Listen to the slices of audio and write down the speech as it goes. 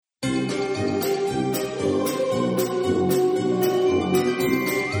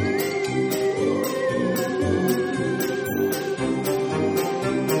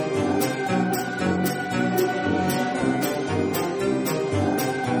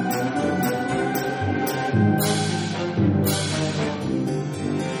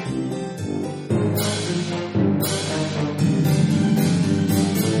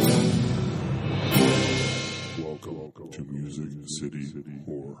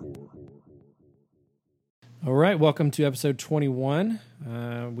All right, welcome to episode 21.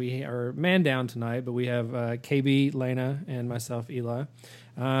 We are man down tonight, but we have KB, Lena, and myself, Eli.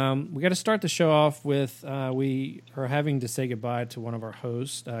 We got to start the show off with we are having to say goodbye to one of our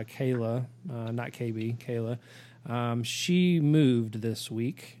hosts, Kayla, not KB, Kayla. She moved this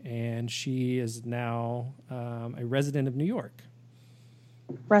week, and she is now a resident of New York.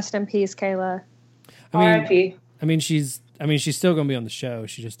 Rest in peace, Kayla. R.I.P. I mean, she's still going to be on the show.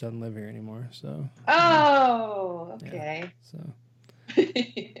 She just doesn't live here anymore. So. Oh, okay. Yeah, so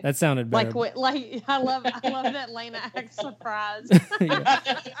that sounded better. Like I love that Lena acts surprised.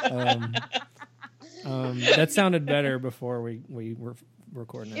 That sounded better before we were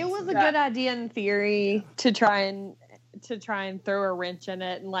recording. It was a good idea in theory to try and throw a wrench in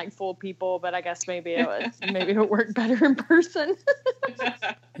it and like fool people, but I guess maybe it worked better in person.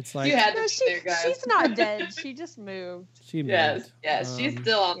 It's like you had to be there, guys. She's not dead. She just moved. She moved. Yes, she's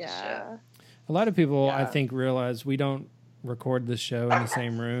still on the show. A lot of people, I think, realize we don't record this show in the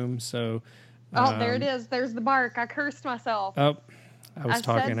same room. So, there it is. There's the bark. I cursed myself. Oh, I was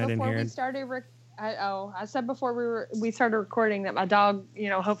talking. I didn't hear it. I said before we started recording that my dog,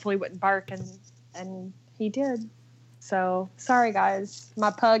 hopefully wouldn't bark, and he did. So sorry, guys.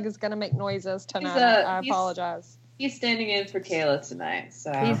 My pug is gonna make noises tonight. I apologize. He's standing in for Kayla tonight.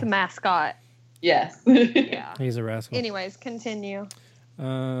 So he's a mascot. Yes. Yeah. He's a rascal. Anyways, continue. I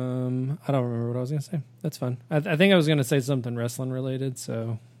don't remember what I was gonna say. That's fine. I think I was gonna say something wrestling related.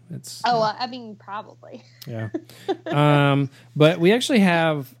 So it's. I mean, probably. Yeah. But we actually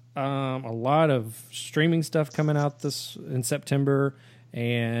have a lot of streaming stuff coming out in September.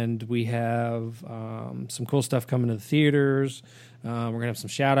 And we have some cool stuff coming to the theaters. We're going to have some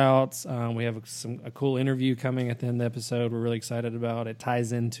shout-outs. We have a cool interview coming at the end of the episode we're really excited about. It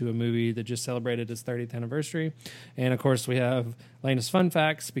ties into a movie that just celebrated its 30th anniversary. And, of course, we have Lena's Fun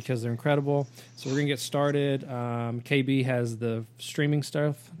Facts because they're incredible. So we're going to get started. KB has the streaming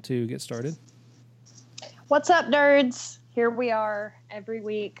stuff to get started. What's up, nerds? Here we are every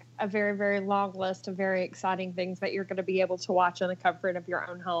week, a very, very long list of very exciting things that you're going to be able to watch in the comfort of your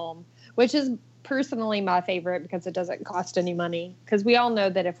own home, which is personally my favorite because it doesn't cost any money. Because we all know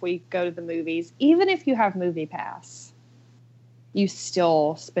that if we go to the movies, even if you have Movie Pass, you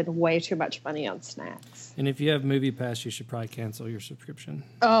still spend way too much money on snacks. And if you have Movie Pass, you should probably cancel your subscription.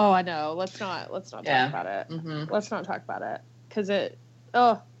 Oh, I know. Let's not talk about it. Mm-hmm. Let's not talk about it because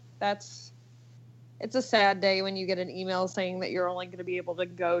it's a sad day when you get an email saying that you're only going to be able to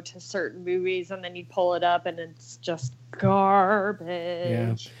go to certain movies and then you pull it up and it's just garbage.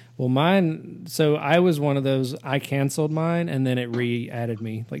 Yeah. Well, mine, so I was one of those, I canceled mine and then it re-added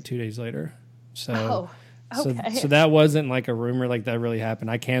me like 2 days later. So, okay. So that wasn't like a rumor like that really happened.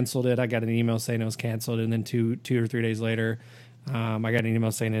 I canceled it. I got an email saying it was canceled. And then two or 3 days later, I got an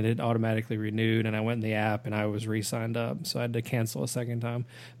email saying it had automatically renewed, and I went in the app and I was re-signed up, so I had to cancel a second time.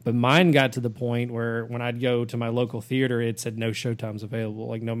 But mine got to the point where when I'd go to my local theater, it said no showtimes available,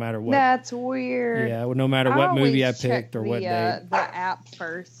 like no matter what. That's weird. Yeah, well, no matter what movie I picked or what day. The app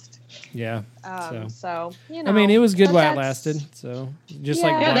first. Yeah. So I mean, it was good while it lasted. So just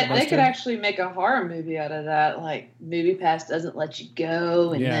they could actually make a horror movie out of that. Like Movie Pass doesn't let you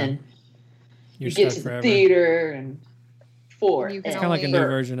go, and then you get to the theater and. It's kind of like a new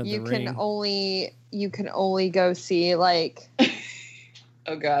version of The Ring. You can only go see like.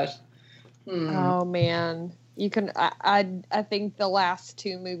 Oh gosh. Oh man, you can. I think the last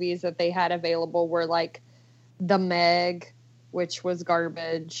two movies that they had available were like, The Meg, which was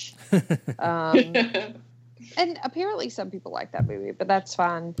garbage. And apparently some people like that movie, but that's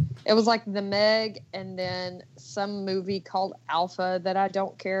fine. It was like The Meg, and then some movie called Alpha that I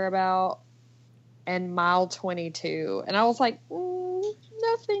don't care about. And Mile 22, and I was like, no,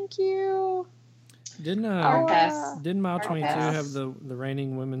 thank you. Didn't Mile 22 have the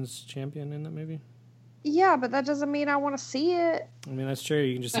reigning women's champion in that movie? Yeah, but that doesn't mean I want to see it. I mean, that's true.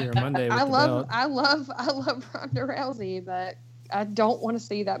 You can just see her Monday. With I love Ronda Rousey, but I don't want to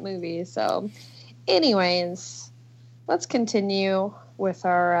see that movie. So, anyways, let's continue with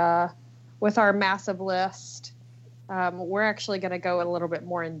our massive list. We're actually going to go a little bit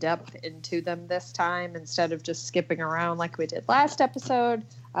more in depth into them this time instead of just skipping around like we did last episode,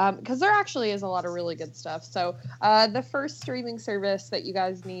 because there actually is a lot of really good stuff. So the first streaming service that you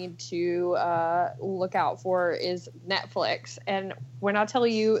guys need to look out for is Netflix. And when I tell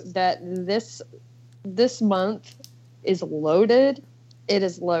you that this month is loaded, it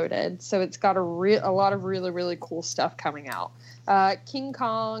is loaded. So it's got a lot of really, really cool stuff coming out. King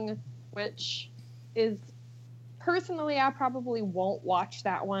Kong, which is... Personally, I probably won't watch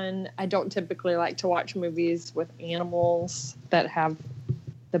that one. I don't typically like to watch movies with animals that have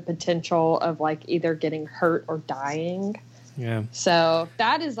the potential of like either getting hurt or dying. Yeah. So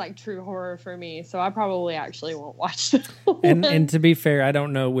that is like true horror for me. So I probably actually won't watch that. And to be fair, I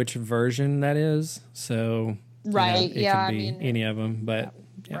don't know which version that is. So right. It could be any of them, but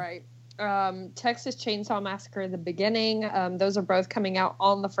yeah. Right. Texas Chainsaw Massacre, the beginning. Those are both coming out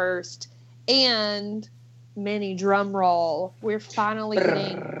on the 1st, and mini drum roll, we're finally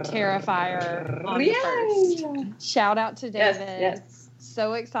getting Terrifier on the 1st. Shout out to David. Yes.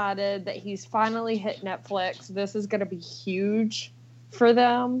 So excited that he's finally hit Netflix. This is going to be huge for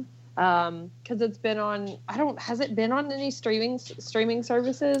them. Because it's been on, has it been on any streaming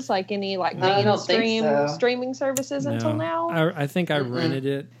services, like any like mainstream streaming services until now? I think I rented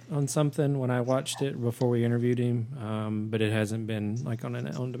it on something when I watched it before we interviewed him, but it hasn't been like on an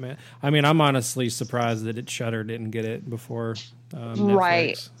on demand. I mean, I'm honestly surprised that Shudder didn't get it before Netflix.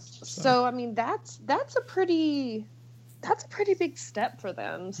 Right. So I mean, that's a pretty big step for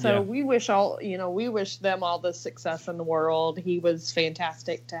them. So we wish them all the success in the world. He was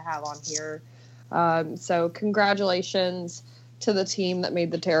fantastic to have on here. So congratulations to the team that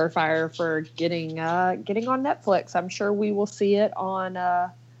made the Terrifier for getting on Netflix. I'm sure we will see it on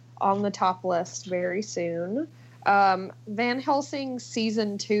the top list very soon. Van Helsing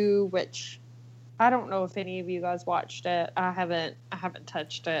season 2, which I don't know if any of you guys watched it. I haven't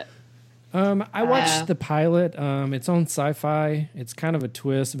touched it. I watched the pilot. It's on Sci-Fi. It's kind of a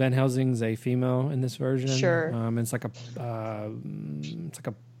twist. Van Helsing's a female in this version. Sure. It's like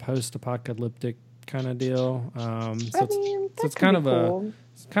a post-apocalyptic kind of deal. It's kind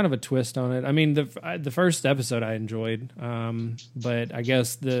of a twist on it. I mean, the first episode I enjoyed, but I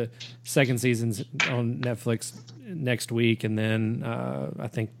guess the second season's on Netflix next week, and then I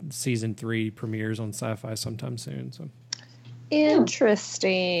think season 3 premieres on Sci-Fi sometime soon. So.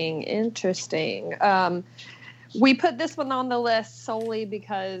 Interesting. We put this one on the list solely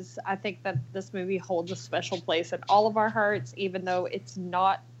because I think that this movie holds a special place in all of our hearts, even though it's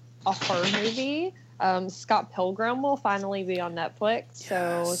not a horror movie. Scott Pilgrim will finally be on Netflix,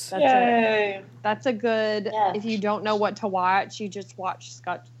 so that's a good. Yes. If you don't know what to watch, you just watch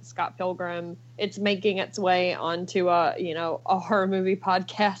Scott Pilgrim. It's making its way onto a horror movie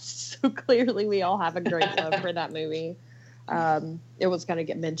podcast. So clearly, we all have a great love for that movie. It was going to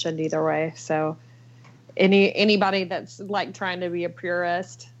get mentioned either way. So anybody that's like trying to be a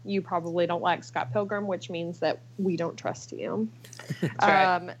purist, you probably don't like Scott Pilgrim, which means that we don't trust you.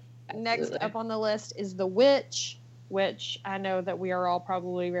 Right. Next up on the list is The Witch, which I know that we are all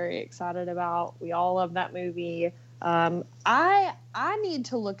probably very excited about. We all love that movie. I need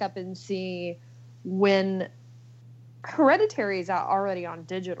to look up and see when Hereditary is out already on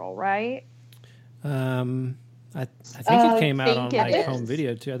digital, right? I think it came out on like home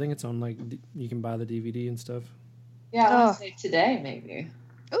video too. I think it's on like you can buy the DVD and stuff. Yeah, I want to say today maybe.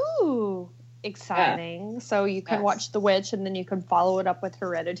 Ooh, exciting! Yeah. So you can watch The Witch, and then you can follow it up with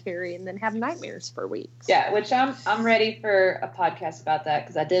Hereditary, and then have nightmares for weeks. Yeah, which I'm ready for a podcast about that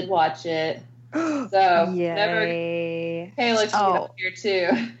because I did watch it. So yay! Hey, let's get up here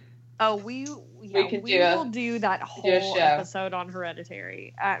too. Oh, we will do that whole episode on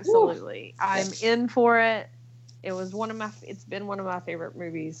Hereditary. Absolutely, ooh. I'm in for it. It's been one of my favorite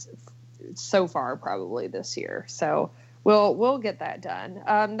movies so far, probably this year. So we'll get that done.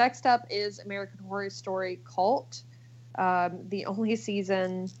 Next up is American Horror Story Cult. The only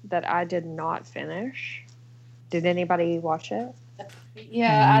season that I did not finish. Did anybody watch it?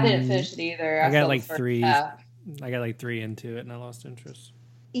 Yeah, I didn't finish it either. I got like 3. I got like 3 into it, and I lost interest.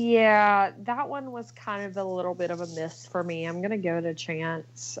 Yeah, that one was kind of a little bit of a miss for me. I'm gonna give it a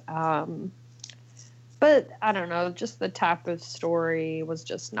chance. But I don't know, just the type of story was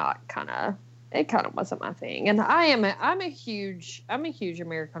just not it kind of wasn't my thing. And I'm a huge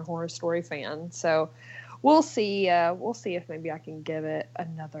American Horror Story fan. So we'll see if maybe I can give it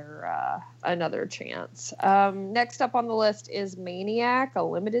another chance. Next up on the list is Maniac, a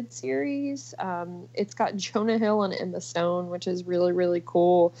limited series. It's got Jonah Hill and Emma Stone, which is really, really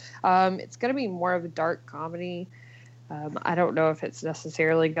cool. It's going to be more of a dark comedy. I don't know if it's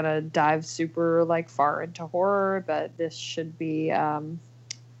necessarily going to dive super like far into horror, but this should be a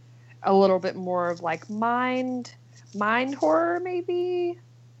little bit more of like mind horror, maybe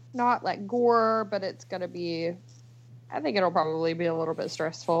not like gore, but it's going to be, I think it'll probably be a little bit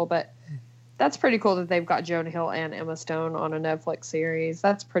stressful, but that's pretty cool that they've got Jonah Hill and Emma Stone on a Netflix series.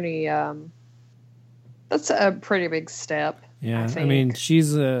 That's pretty, that's a pretty big step. Yeah. I mean,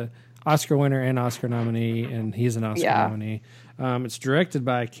 she's a Oscar winner and Oscar nominee, and he's an Oscar nominee. It's directed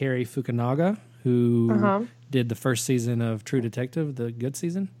by Cary Fukunaga, who did the first season of True Detective, the good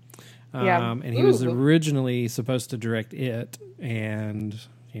season. And he was originally supposed to direct it, and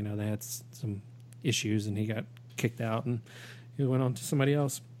you know, they had some issues and he got kicked out and he went on to somebody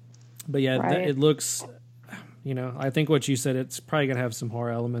else. But yeah, Right. it looks, you know, I think what you said, it's probably going to have some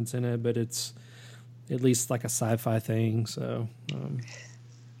horror elements in it, but it's at least like a sci-fi thing. So,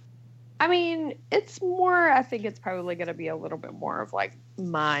 I mean, it's more, I think it's probably going to be a little bit more of like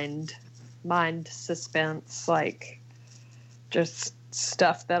mind suspense, like just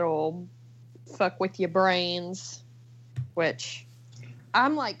stuff that'll fuck with your brains, which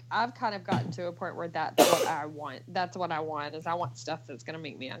I'm like, I've kind of gotten to a point where that's what I want. That's what I want, is I want stuff that's going to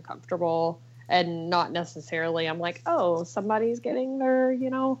make me uncomfortable and not necessarily I'm like, oh, somebody's getting their, you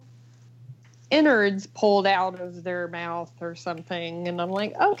know, innards pulled out of their mouth or something. And I'm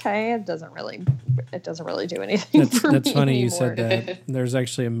like, okay, it doesn't really do anything for me. That's funny anymore. you said that. There's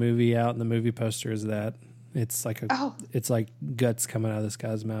actually a movie out, and the movie poster is that. It's like it's like guts coming out of this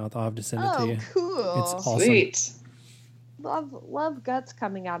guy's mouth. I'll have to send it to you. Cool. It's awesome. Sweet. Love guts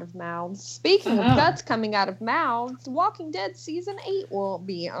coming out of mouths. Speaking of guts coming out of mouths, Walking Dead season 8 will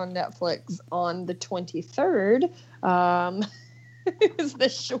be on Netflix on the 23rd. Why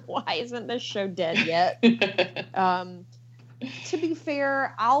isn't this show dead yet? To be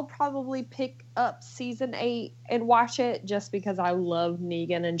fair, I'll probably pick up season 8 and watch it just because I love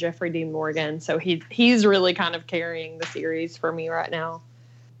Negan and Jeffrey Dean Morgan. So he's really kind of carrying the series for me right now.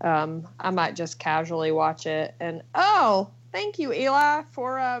 I might just casually watch it. And thank you, Eli,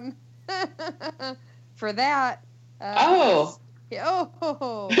 for for that.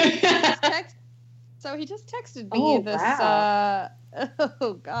 So he just texted me this. Wow.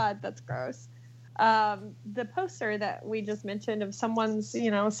 Oh God, that's gross. The poster that we just mentioned of someone's, you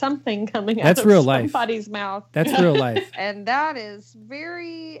know, something coming out of real life. somebody's mouth. That's real life. And that is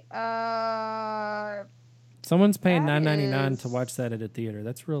very. Someone's paying $9.99 to watch that at a theater.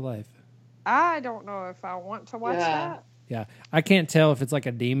 That's real life. I don't know if I want to watch that. Yeah, I can't tell if it's like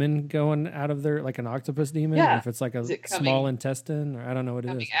a demon going out of there, like an octopus demon, or if it's like a small intestine, or I don't know what it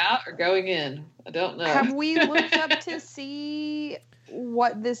is. Coming out or going in? I don't know. Have we looked up to see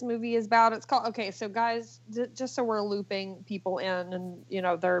what this movie is about? It's called. Okay, so guys, just so we're looping people in, and you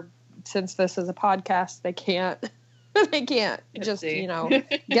know, since this is a podcast, they can't just you know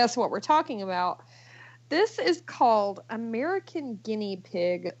guess what we're talking about. This is called American Guinea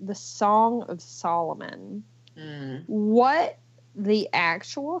Pig: The Song of Solomon. What the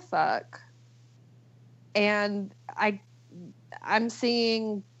actual fuck? And I'm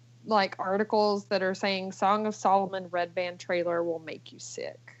seeing like articles that are saying Song of Solomon red band trailer will make you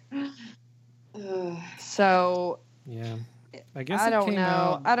sick. So yeah, I guess I don't know.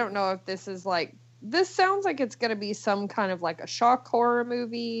 Out. I don't know if this is like, this sounds like it's going to be some kind of like a shock horror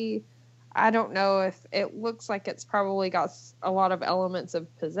movie. I don't know if it looks like it's probably got a lot of elements of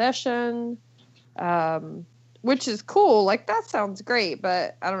possession. Which is cool. Like, that sounds great,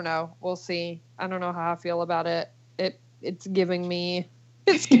 but I don't know. We'll see. I don't know how I feel about it. It's giving me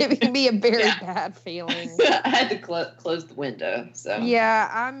a very bad feeling. I had to close the window. So thank you,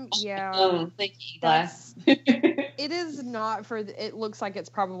 Eli. It is not for. It looks like it's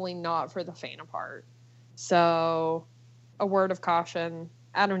probably not for the faint of heart. So, a word of caution.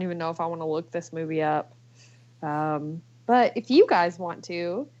 I don't even know if I want to look this movie up. But if you guys want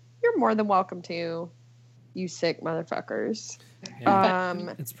to, you're more than welcome to. You sick motherfuckers.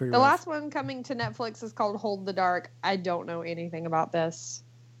 Yeah, it's pretty rough. Last one coming to Netflix is called Hold the Dark. I don't know anything about this.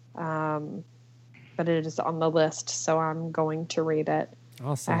 But it is on the list, so I'm going to read it.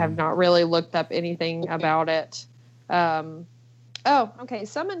 Awesome. I have not really looked up anything about it. Okay.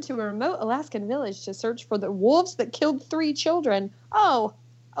 Summoned to a remote Alaskan village to search for the wolves that killed 3 children. Oh,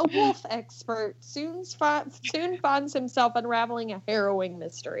 a wolf expert soon finds himself unraveling a harrowing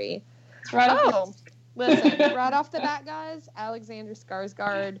mystery. Listen, right off the bat, guys, Alexander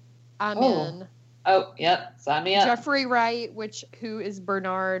Skarsgård, I'm in. Oh, yep, sign me up. Jeffrey Wright, who is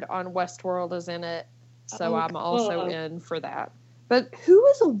Bernard on Westworld, is in it, so I'm also in for that. But who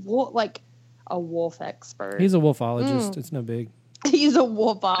is a wolf expert? He's a wolfologist. It's no big. He's a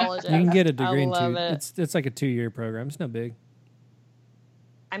wolfologist. You can get a degree in it. It's like a 2-year program. It's no big.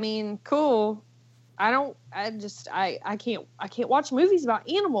 I mean, cool. I can't watch movies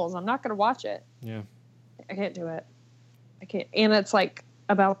about animals. I'm not going to watch it. Yeah. I can't do it. I can't. And it's like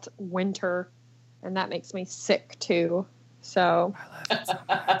about winter, and that makes me sick too. So, I love it so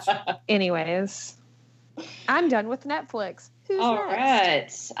much. Anyways, I'm done with Netflix. Who's All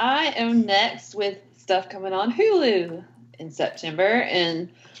next? Right. I am next with stuff coming on Hulu in September,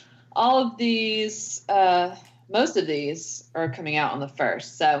 and all of these, most of these are coming out on the 1st.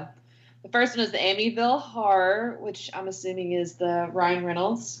 So the first one is the Amityville Horror, which I'm assuming is the Ryan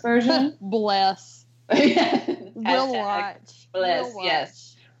Reynolds version. Bless. We'll watch. Bless,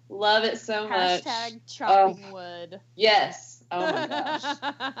 yes. Love it so much. Hashtag chopping wood. Yes. Oh my gosh.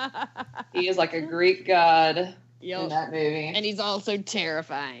 He is like a Greek god in that movie. And he's also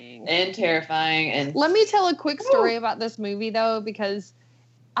terrifying. And terrifying. And let me tell a quick story about this movie, though, because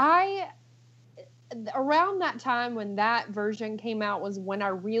around that time when that version came out was when I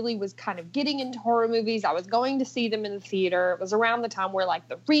really was kind of getting into horror movies. I was going to see them in the theater. It was around the time where like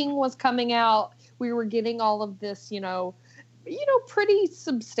The Ring was coming out. We were getting all of this, pretty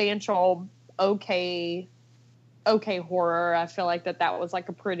substantial, okay horror. I feel like that was like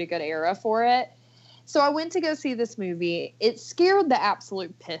a pretty good era for it. So I went to go see this movie. It scared the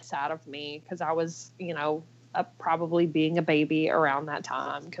absolute piss out of me because I was, probably being a baby around that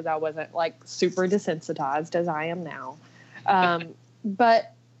time because I wasn't like super desensitized as I am now.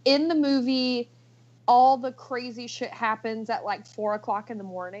 But in the movie, all the crazy shit happens at like 4:00 in the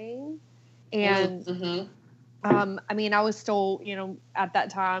morning. And, I was still, at that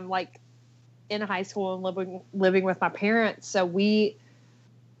time, like in high school and living with my parents. So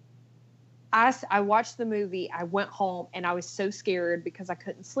I watched the movie, I went home, and I was so scared because I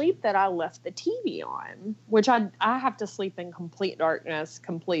couldn't sleep that I left the TV on, which I have to sleep in complete darkness,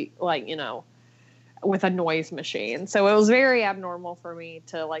 with a noise machine. So it was very abnormal for me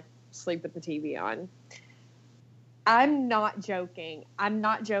to, like, sleep with the TV on. I'm not joking. I'm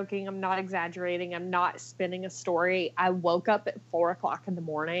not exaggerating. I'm not spinning a story. I woke up at 4:00 in the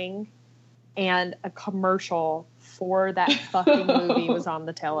morning, and a commercial for that fucking movie was on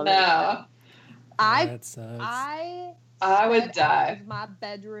the television. No. That sucks. I would die. Out of my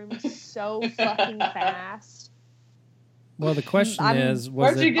bedroom so fucking fast. Well, the question is,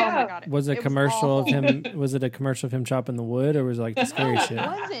 where'd you go? Oh my God, was it a commercial of him? Was it a commercial of him chopping the wood, or was it like the scary shit? It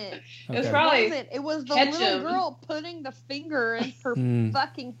wasn't. It was Okay. probably It was the Ketchum. little girl putting the finger in her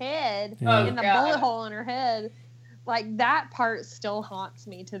fucking head, Yeah. in the God. bullet hole in her head. Like, that part still haunts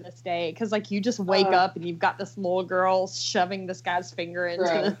me to this day. Because, like, you just wake up and you've got this little girl shoving this guy's finger into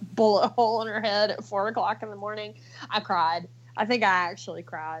the bullet hole in her head at 4:00 in the morning. I cried. I think I actually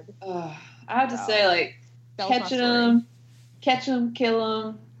cried. I have to say, like, That was my catch him, kill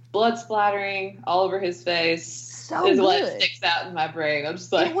him, blood splattering all over his face So is what good. sticks out in my brain. I'm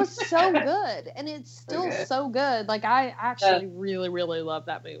just like, It was so good. And it's still Okay. so good. Like, I actually really, really love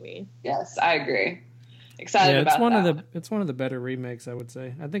that movie. yes, I agree. Excited Yeah, about that. it's one of the better remakes, I would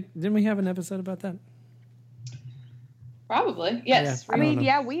say. I think, didn't we have an episode about that? Probably. Yes. Yeah. I don't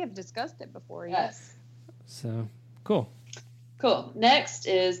know. We have discussed it before. Yes. So cool. Cool. Next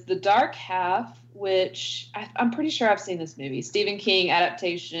is The Dark Half, which I'm pretty sure I've seen this movie. Stephen King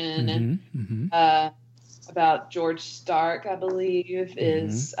adaptation about George Stark, I believe,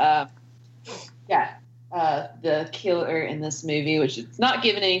 is the killer in this movie, which it's not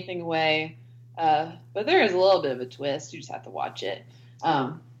giving anything away. But there is a little bit of a twist. You just have to watch it.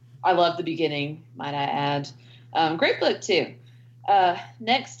 I love the beginning, might I add. Great book, too.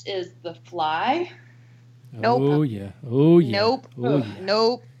 Next is The Fly. Nope. Oh, yeah. Oh, yeah. Nope. Oh, yeah.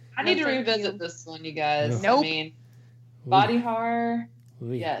 Nope. I need to thank revisit you. this one, you guys. Nope. I mean, body horror.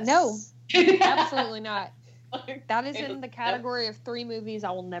 Oh, yeah. Yes. No. Absolutely not. That is in the category of 3 movies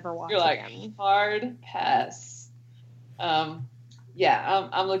I will never watch You're like, again. hard pass. Yeah,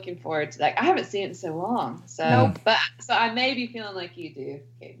 I'm looking forward to that. I haven't seen it in so long. So, Nope. So I may be feeling like you do,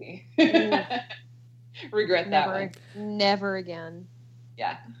 Katie. Ooh. Regret that one. Never again.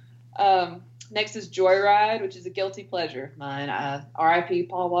 Yeah. Next is Joyride, which is a guilty pleasure of mine. R.I.P.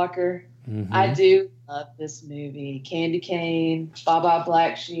 Paul Walker. Mhm. I do love this movie. Candy Cane, Baba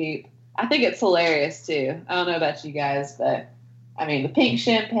Black Sheep. I think it's hilarious too. I don't know about you guys, but I mean, the pink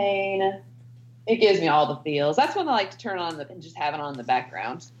champagne, it gives me all the feels. That's one I like to turn on and just have it on in the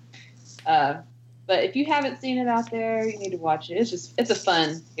background. But if you haven't seen it out there, you need to watch it. It's a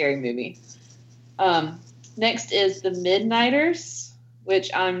fun, scary movie. Next is The Midnighters, which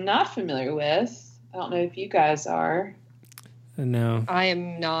I'm not familiar with. I don't know if you guys are. No. I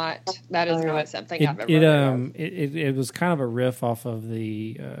am not. That is not something I've ever It heard of. it was kind of a riff off of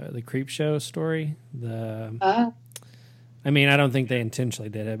the Creep Show story. I mean, I don't think they intentionally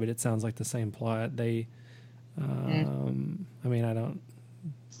did it, but it sounds like the same plot. They, I mean, I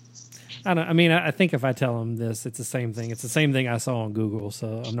mean, I think if I tell them this, it's the same thing. It's the same thing I saw on Google,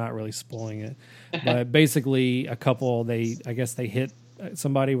 so I'm not really spoiling it. But basically, a couple, I guess they hit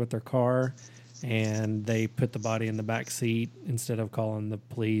somebody with their car, and they put the body in the back seat instead of calling the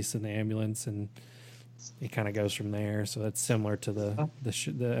police and the ambulance, and it kind of goes from there. So that's similar to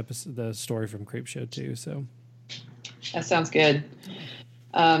the story from Creep Show too. So that sounds good.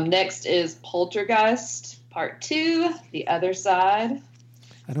 Next is Poltergeist Part 2, The Other Side.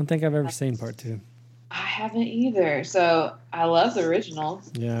 I don't think I've ever seen part 2. I haven't either. So I love the original.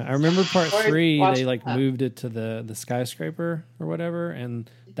 Yeah, I remember part Or 3. watch They like that. moved it to the skyscraper or whatever, and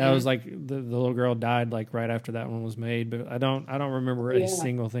that was like the little girl died like right after that one was made. But I don't remember Yeah. a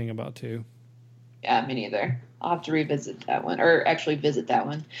single thing about 2. Yeah, me neither. I'll have to revisit that one, or actually visit that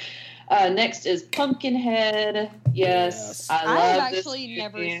one. Next is Pumpkinhead. Yes, I I've love this actually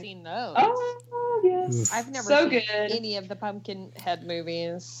never movie. seen those. Oh yes, Oof. I've never so seen good. any of the Pumpkinhead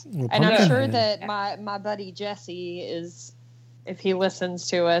movies. Well, And I'm sure Pumpkinhead- that my buddy Jesse is, if he listens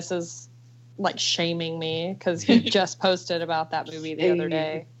to us, is like shaming me because he just posted about that movie the other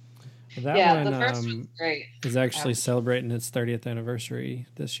day. that Yeah, one the first one's great. is actually celebrating its 30th anniversary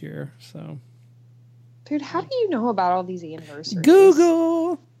this year. So Dude, how do you know about all these anniversaries?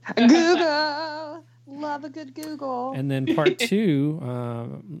 Google. Google. Love a good Google. And then part 2,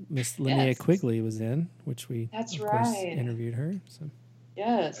 Miss Linnea Yes. Quigley was in, which we That's of course right. interviewed her. So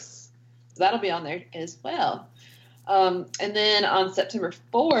Yes, so that'll be on there as well. And then on September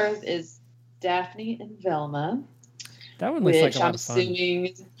 4th is Daphne and Velma, that one looks like which a lot I'm of fun. assuming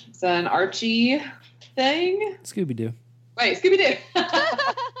is an Archie thing. Scooby Doo. Wait, Scooby Doo.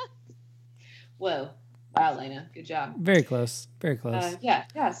 Whoa. Wow, Lena. Good job. Very close. Very close.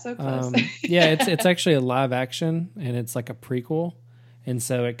 Yeah, so close. Yeah, it's actually a live action, and it's like a prequel, and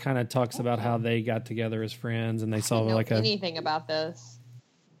so it kind of talks about how they got together as friends, and they I saw don't know like a anything about this.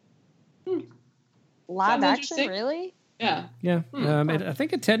 Hmm. Live Sounds action, interesting. really? Yeah. yeah. I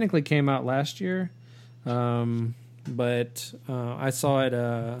think it technically came out last year, but I saw it.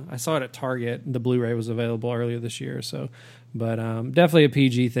 I saw it at Target. The Blu-ray was available earlier this year, so. But definitely a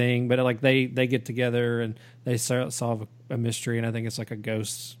PG thing. But like they get together and they solve a mystery, and I think it's like a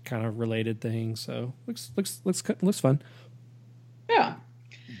ghost kind of related thing. So looks fun. Yeah.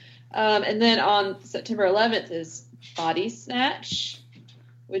 And then on September 11th is Body Snatch,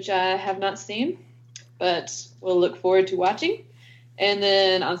 which I have not seen, but we'll look forward to watching. And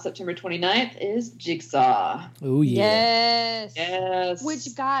then on September 29th is Jigsaw. Oh yeah. Yes. Yes.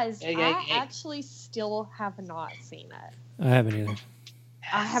 Which, guys, Yeah. I actually still have not seen it. I haven't either.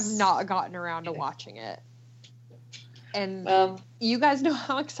 I have not gotten around to watching it. And you guys know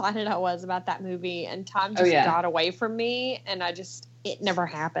how excited I was about that movie, and time just got away from me, and it never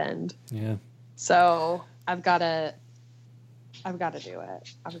happened. Yeah. So I've got to do it. I've got to do it.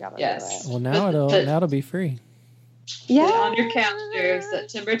 Well, now it'll be free. Yeah. Put it on your calendar,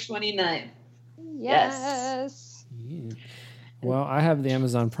 September 29th. Yes. Yeah. Well, I have the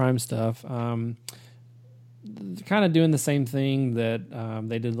Amazon Prime stuff. Kind of doing the same thing that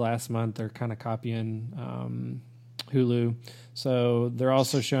they did last month. They're kind of copying Hulu. So they're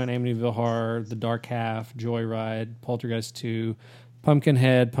also showing Amityville Horror, The Dark Half, Joyride, Poltergeist 2,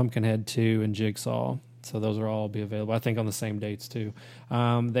 Pumpkinhead, Pumpkinhead 2, and Jigsaw. So those will all be available, I think, on the same dates too.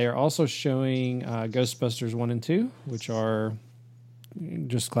 They are also showing Ghostbusters 1 and 2, which are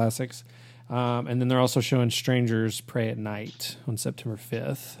just classics. And then they're also showing Strangers Pray at Night on September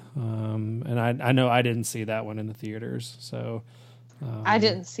 5th. And I know I didn't see that one in the theaters. So I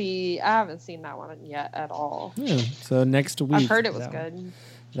haven't seen that one yet at all. yeah, so next week. I've heard it was good.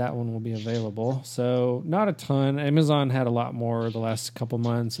 That one will be available. So not a ton. Amazon had a lot more the last couple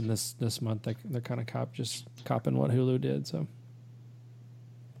months, and this month they're kind of copping what Hulu did. So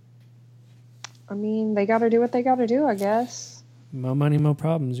I mean, they got to do what they got to do, I guess. more money, more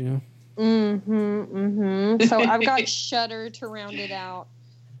problems, you know. So I've got Shudder to round it out.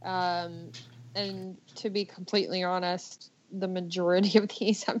 And to be completely honest, the majority of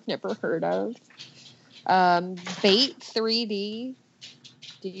these I've never heard of. Bait 3D.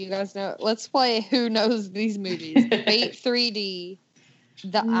 Do you guys know? Let's play Who Knows These Movies. Bait 3D.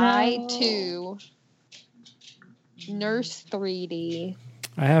 The Eye 2. Nurse 3D.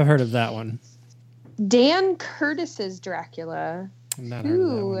 I have heard of that one. Dan Curtis's Dracula. I've not heard of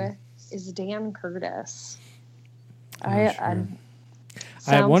that Who one. is Dan Curtis? Not sure.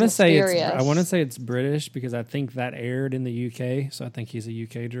 I want to say it's British because I think that aired in the UK, so I think he's a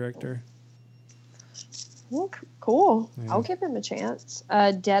UK director. Well, cool. Yeah. I'll give him a chance.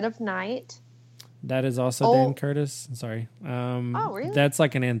 Dead of Night. That is also Dan Curtis. Sorry. Oh, really? That's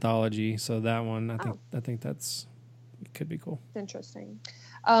like an anthology, so that one I think it could be cool. Interesting.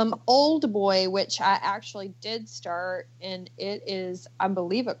 Old Boy, which I actually did start, and it is, I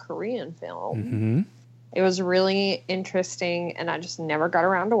believe, a Korean film. Mm-hmm. It was really interesting, and I just never got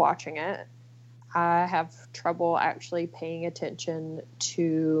around to watching it. I have trouble actually paying attention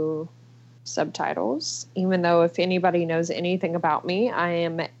to subtitles, even though if anybody knows anything about me, I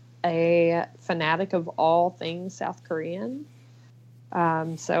am a fanatic of all things South Korean.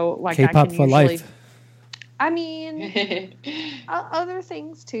 So like K-pop I can for usually, life. I mean, other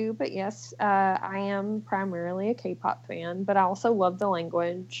things too, but yes, I am primarily a K-pop fan, but I also love the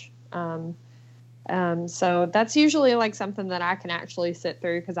language. So that's usually like something that I can actually sit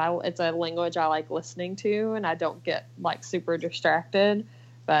through because it's a language I like listening to, and I don't get like super distracted.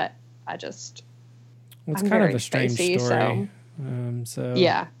 But it's I'm kind of a strange spacey, story.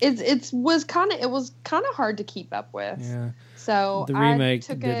 Yeah, it was kind of hard to keep up with. Yeah. So the remake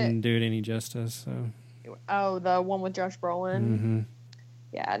didn't do it any justice. So. Oh, the one with Josh Brolin. Mm-hmm.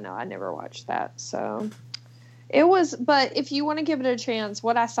 Yeah, no, I never watched that. So it was, but if you want to give it a chance,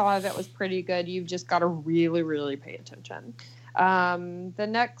 what I saw of it was pretty good. You've just got to really, really pay attention. The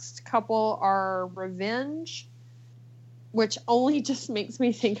next couple are Revenge, which only just makes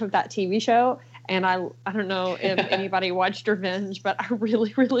me think of that TV show. And I don't know if anybody watched Revenge, but I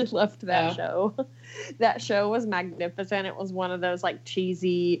really, really loved that show. That show was magnificent. It was one of those like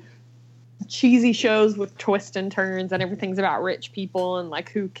cheesy shows with twists and turns, and everything's about rich people and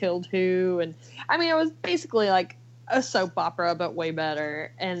like who killed who. And I mean, it was basically like a soap opera, but way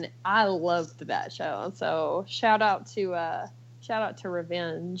better. And I loved that show. So shout out to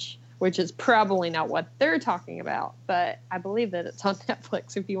Revenge, which is probably not what they're talking about, but I believe that it's on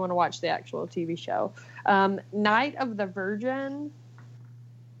Netflix if you want to watch the actual TV show. Night of the Virgin,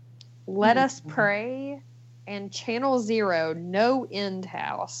 Let Us Pray, and Channel Zero, No End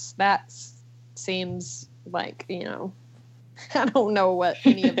House. That seems like, I don't know what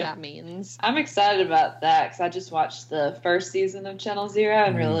any of that means. I'm excited about that because I just watched the first season of Channel Zero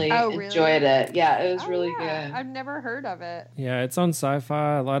and really enjoyed it. Yeah, it was really good. I've never heard of it. Yeah, it's on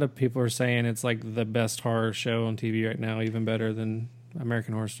Sci-Fi. A lot of people are saying it's like the best horror show on TV right now, even better than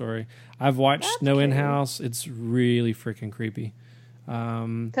American Horror Story. I've watched No End House. It's really freaking creepy.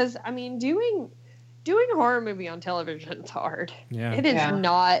 Because, I mean, doing a horror movie on television is hard. Yeah. It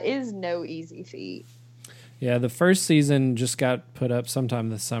is no easy feat. Yeah, the first season just got put up sometime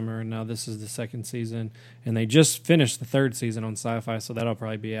this summer, and now this is the second season. And they just finished the third season on Sci-Fi, so that'll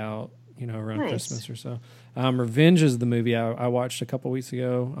probably be out, around Christmas or so. Revenge is the movie I watched a couple weeks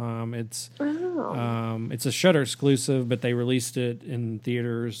ago. It's a Shudder exclusive, but they released it in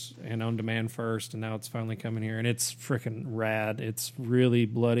theaters and on demand first, and now it's finally coming here. And it's freaking rad. It's really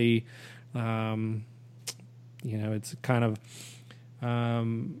bloody. It's kind of...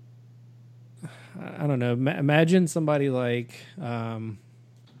 I don't know. Imagine somebody like, I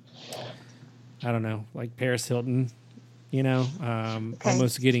don't know, like Paris Hilton,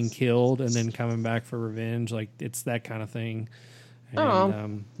 almost getting killed and then coming back for revenge. Like it's that kind of thing.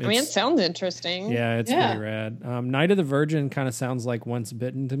 And, it sounds interesting. Yeah, it's pretty rad. Night of the Virgin kind of sounds like Once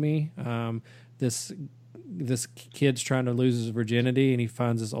Bitten to me. This kid's trying to lose his virginity and he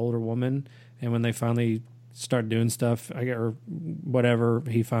finds this older woman, and when they finally start doing stuff or whatever,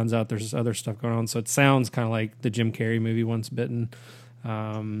 he finds out there's other stuff going on. So it sounds kind of like the Jim Carrey movie Once Bitten.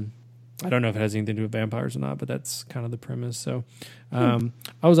 I don't know if it has anything to do with vampires or not, but that's kind of the premise. So I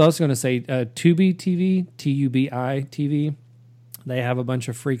was also going to say Tubi TV, Tubi TV. They have a bunch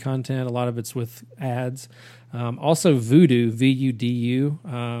of free content. A lot of it's with ads. Also Vudu,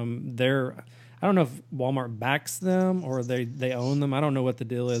 VUDU. They're, I don't know if Walmart backs them or they own them. I don't know what the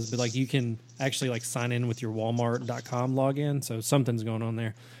deal is, but like you can actually like sign in with your Walmart.com login. So something's going on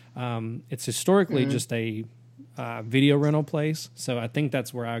there. It's historically just a video rental place. So I think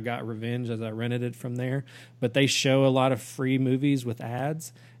that's where I got Revenge, as I rented it from there. But they show a lot of free movies with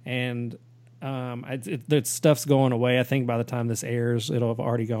ads, and the stuff's going away. I think by the time this airs, it'll have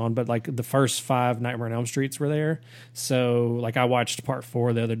already gone. But like the first 5 Nightmare on Elm Streets were there. So like I watched part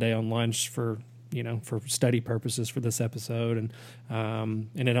 4 the other day on lunch for study purposes for this episode, and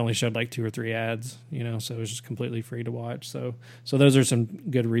it only showed like 2 or 3 ads, so it was just completely free to watch. So those are some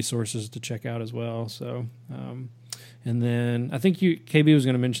good resources to check out as well. So, and then I think KB was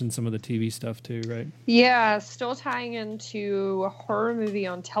going to mention some of the TV stuff too, right? Yeah, still tying into a horror movie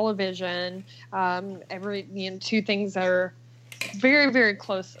on television. 2 things that are very, very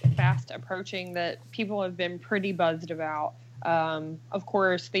close, fast approaching that people have been pretty buzzed about. Of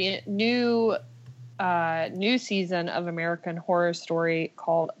course, the new season of American Horror Story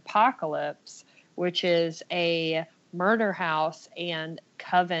called Apocalypse, which is a Murder House and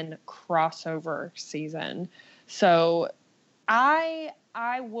Coven crossover season. So I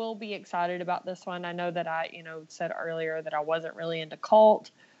will be excited about this one. I know that I said earlier that I wasn't really into cult,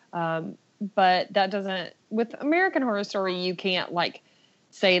 but that doesn't, with American Horror Story, you can't like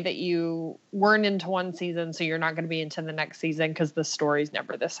say that you weren't into one season, so you're not going to be into the next season, because the story's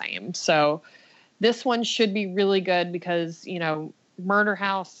never the same. So this one should be really good because, Murder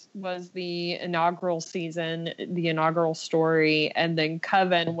House was the inaugural season, the inaugural story, and then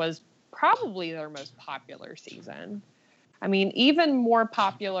Coven was probably their most popular season. I mean, even more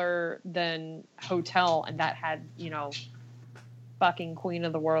popular than Hotel, and that had, you know, fucking Queen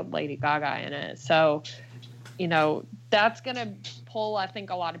of the World Lady Gaga in it. So, you know, that's going to pull, I think,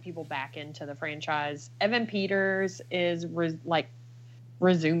 a lot of people back into the franchise. Evan Peters is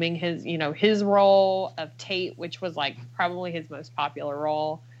resuming his, you know, his role of Tate, which was like probably his most popular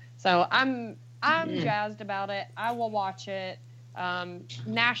role. So I'm jazzed about it. I will watch it.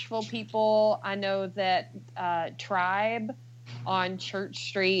 Nashville people, I know that Tribe on Church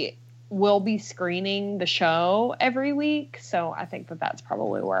Street will be screening the show every week, so I think that that's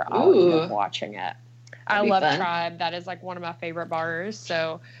probably where I'll end up watching it. I love fun. Tribe. That is like one of my favorite bars,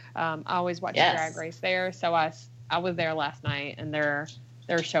 so I always watch Drag Race there. So I was there last night, and they're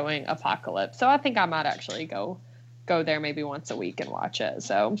showing Apocalypse, so I think I might actually go there maybe once a week and watch it.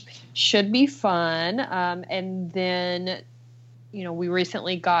 So should be fun. And then, you know, we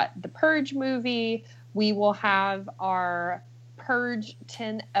recently got the Purge movie. We will have our Purge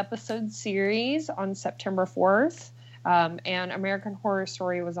 10 episode series on September 4th. And American Horror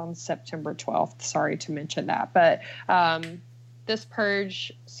Story was on September 12th. Sorry to mention that. But this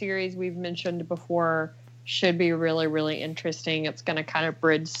Purge series we've mentioned before should be really, really interesting. It's going to kind of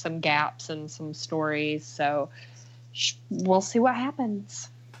bridge some gaps and some stories. So we'll see what happens.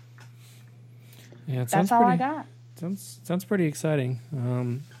 Yeah, that's all I got. Sounds pretty exciting.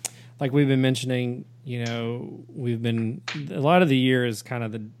 Like we've been mentioning, you know, a lot of the year is kind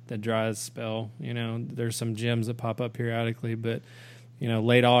of the driest spell. You know, there's some gems that pop up periodically, but, you know,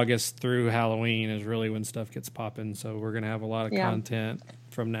 late August through Halloween is really when stuff gets popping. So we're going to have a lot of content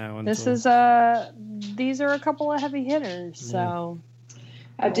from now until... These are a couple of heavy hitters, so...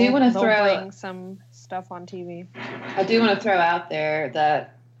 I do want to bring some stuff on TV. I do want to throw out there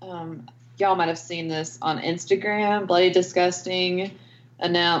that y'all might have seen this on Instagram. Bloody Disgusting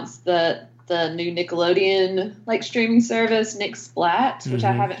announced that the new Nickelodeon streaming service, Nick Splat, which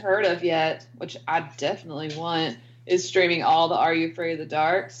I haven't heard of yet, which I definitely want, is streaming all the Are You Afraid of the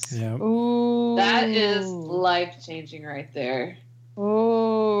Darks. Yeah. Ooh. That is life changing right there.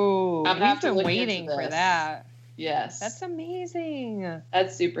 Ooh. I'm I've been waiting for that. Yes. That's amazing.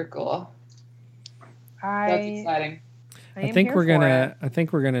 That's super cool. That's exciting. I think we're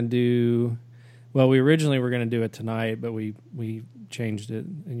gonna do, well, we originally were gonna do it tonight, but we changed it,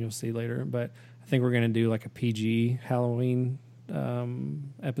 and you'll see later. But I think we're gonna do like a PG Halloween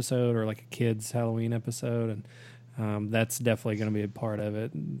episode, or like a kids Halloween episode, and that's definitely gonna be a part of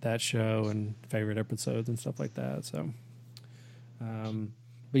it. That show and favorite episodes and stuff like that. So.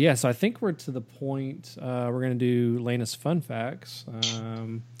 But yeah, so I think we're to the point we're going to do Lena's Fun Facts,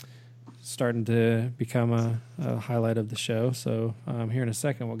 starting to become a highlight of the show. So here in a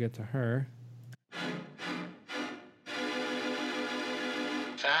second, we'll get to her.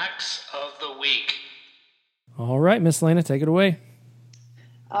 Facts of the Week. All right, Miss Lena, take it away.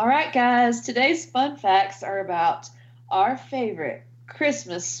 All right, guys. Today's fun facts are about our favorite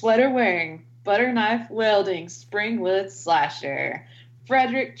Christmas sweater-wearing, butter knife wielding Springwood slasher,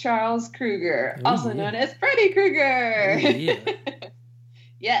 Frederick Charles Krueger, also known as Freddy Krueger.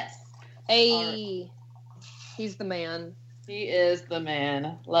 Yes. Hey, he's the man. He is the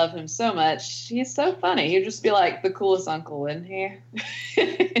man. Love him so much. He's so funny. He'd just be like the coolest uncle, wouldn't he?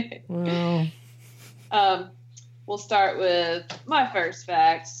 Well, we'll start with my first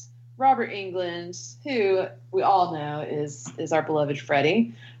fact. Robert Englund, who we all know is our beloved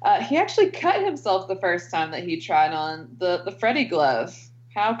Freddy, he actually cut himself the first time that he tried on the Freddy glove.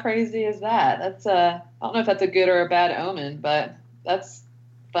 How crazy is that? That's I don't know if that's a good or a bad omen, but that's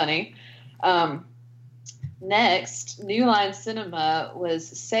funny. Next, New Line Cinema was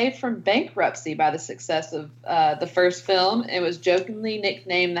saved from bankruptcy by the success of the first film. It was jokingly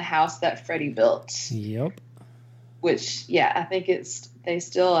nicknamed the house that Freddy built. Yep. Which, yeah, I think they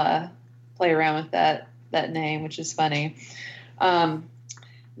still play around with that name, which is funny.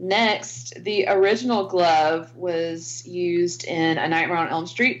 Next, the original glove was used in A Nightmare on Elm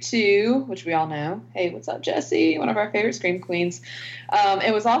Street 2, which we all know. Hey, what's up, Jessie? One of our favorite Scream Queens.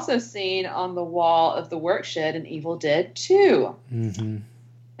 It was also seen on the wall of the workshed in Evil Dead 2. Mm-hmm.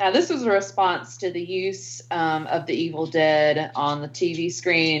 Now, this was a response to the use of the Evil Dead on the TV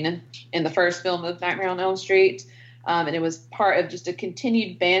screen in the first film of Nightmare on Elm Street. And it was part of just a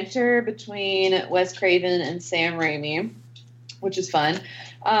continued banter between Wes Craven and Sam Raimi, which is fun.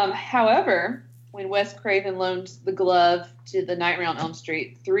 However, when Wes Craven loaned the glove to the Nightmare on Elm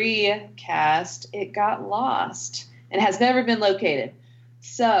Street 3 cast, it got lost and has never been located.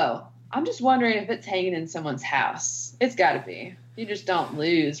 So I'm just wondering if it's hanging in someone's house. It's got to be. You just don't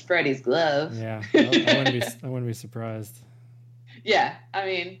lose Freddy's glove. Yeah, I wouldn't be surprised. Yeah, I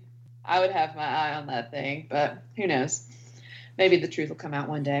mean, I would have my eye on that thing, but who knows? Maybe the truth will come out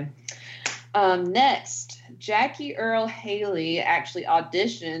one day. Next, Jackie Earle Haley actually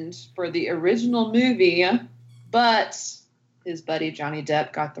auditioned for the original movie, but his buddy Johnny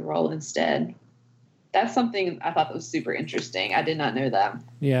Depp got the role instead. That's something I thought that was super interesting. I did not know that.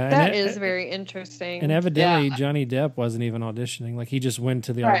 Yeah, That is very interesting. And evidently, Yeah. Johnny Depp wasn't even auditioning. Like, he just went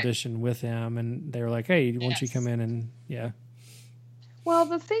to the Right. audition with him, and they were like, "Hey, why don't you come in?" And yeah, Well,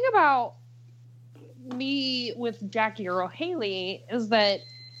 the thing about me with Jackie Earle Haley is that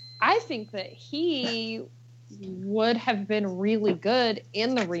I think that he would have been really good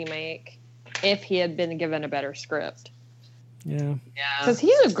in the remake if he had been given a better script. yeah. Yeah. Because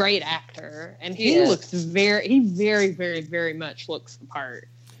he's a great actor, and He he is. looks very, very much looks the part.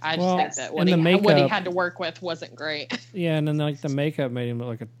 I just Well, think that and the what he makeup- had to work with wasn't great. Yeah, and then like the makeup made him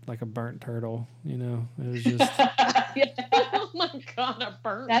look like a burnt turtle. You know, it was just Yeah. Oh my god, a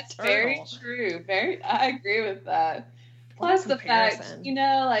burnt That's turtle. very true. I agree with that. Plus the fact, comparison. you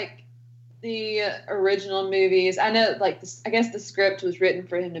know, like the original movies, I know, like, I guess the script was written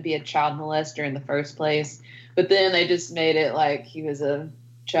for him to be a child molester in the first place, but then they just made it like he was a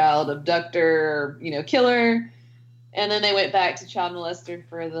child abductor, or, killer, and then they went back to child molester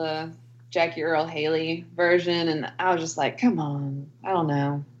for the Jackie Earle Haley version, and I was just like, come on, I don't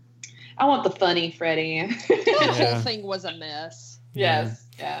know. I want the funny Freddy. That Yeah. whole thing was a mess. Yes,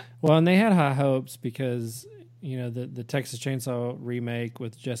 yeah. well, and they had high hopes because the Texas Chainsaw remake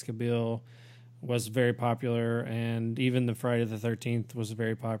with Jessica Biel was very popular, and even the Friday the 13th was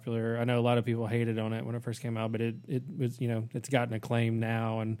very popular. I know a lot of people hated on it when it first came out, but it was it's gotten acclaim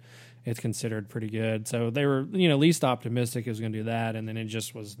now, and it's considered pretty good. So they were least optimistic it was going to do that, and then it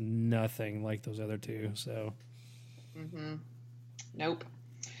just was nothing like those other two. So Mm-hmm. Nope.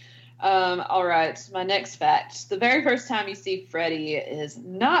 All right, my next fact. The very first time you see Freddy is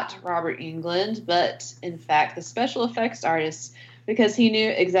not Robert Englund, but in fact the special effects artist, because he knew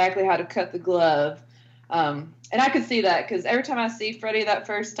exactly how to cut the glove. And I could see that because every time I see Freddy that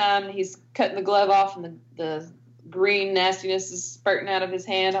first time, he's cutting the glove off and the green nastiness is spurting out of his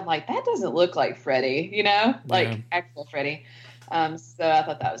hand. I'm like, that doesn't look like Freddy, like Yeah. actual Freddy. So I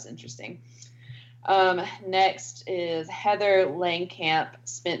thought that was interesting. Next is Heather Langenkamp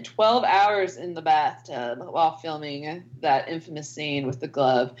spent 12 hours in the bathtub while filming that infamous scene with the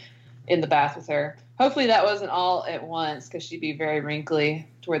glove in the bath with her. Hopefully that wasn't all at once because she'd be very wrinkly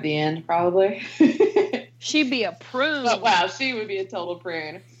toward the end, probably. She'd be a prune. But wow, she would be a total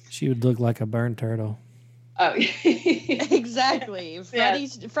prune. she would look like a burnt turtle. Oh, Exactly.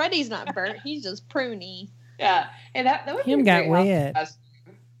 Freddy's not burnt. He's just pruny. yeah. And that would be Him a got great wet. costume.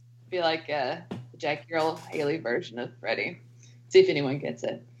 Be like a Jackie Earle Haley version of Freddy. See if anyone gets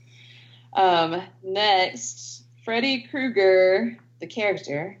it. Next, Freddy Krueger, the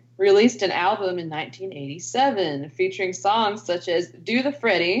character, released an album in 1987 featuring songs such as Do the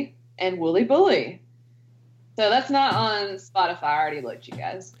Freddy and Wooly Bully. So that's not on Spotify. I already looked, you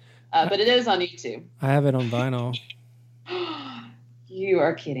guys. But it is on YouTube. I have it on vinyl. You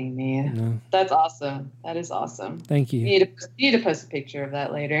are kidding me. No, That's awesome. That is awesome. thank You you. need to post a picture of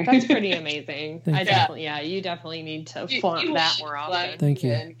that later. That's pretty amazing. Thank You definitely need to You- flaunt you that should more flaunt often. Thank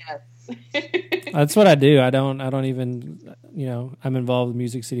you. it, yes. That's what I do. I don't even I'm involved with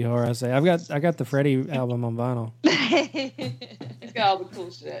Music City Horror. I say I got the Freddy album on vinyl. He's got all the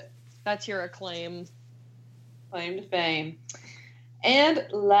cool shit. That's your acclaim. Claim to fame. And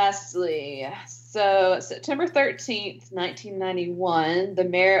lastly, so September 13th, 1991, the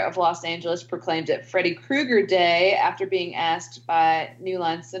mayor of Los Angeles proclaimed it Freddy Krueger Day after being asked by New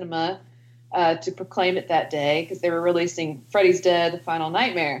Line Cinema to proclaim it that day because they were releasing Freddy's Dead, The Final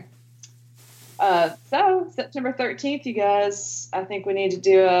Nightmare. So September 13th, you guys, I think we need to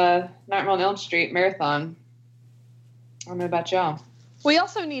do a Nightmare on Elm Street marathon. I don't know about y'all. We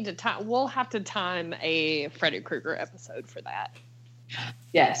also need to time. We'll have to time a Freddy Krueger episode for that.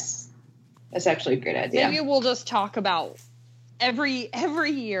 Yes. That's actually a great idea. Maybe we'll just talk about every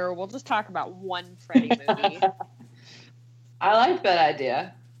year. We'll just talk about one Freddy movie. I like that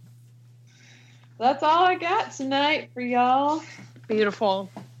idea. That's all I got tonight for y'all. Beautiful.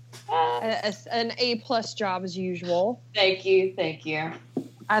 An A+ job as usual. Thank you. Thank you.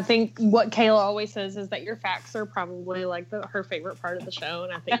 I think what Kayla always says is that your facts are probably like her favorite part of the show,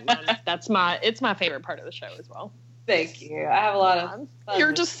 and I think it's my favorite part of the show as well. Thank you. I have a lot of fun.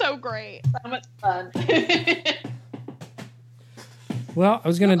 You're just so great. so much fun. Well, I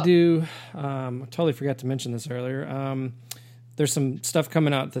was gonna do. I totally forgot to mention this earlier. There's some stuff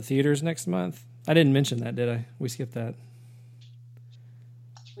coming out at the theaters next month. I didn't mention that, did I? We skipped that.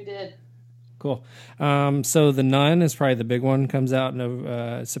 We did. Cool. So The Nun is probably the big one. Comes out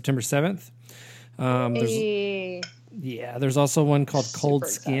September 7th. There's also one called Cold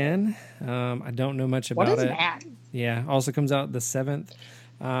Skin. I don't know much about it. What is that? Yeah, also comes out the 7th.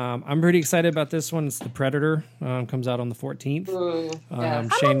 I'm pretty excited about this one. It's The Predator. Comes out on the 14th. Ooh, yeah.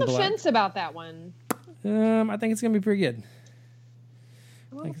 I'm on the fence about that one. I think it's going to be pretty good.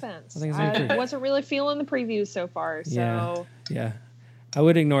 I'm on the fence. I think it's gonna be pretty good. Wasn't really feeling the previews so far, so... Yeah. I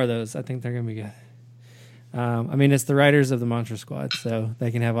would ignore those. I think they're going to be good. I mean, it's the writers of the Monster Squad, so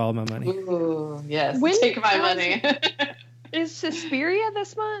they can have all my money. Ooh, yes. When- Take my money. Is Suspiria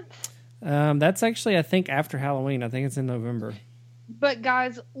this month? That's actually, I think, after Halloween. I think it's in November. But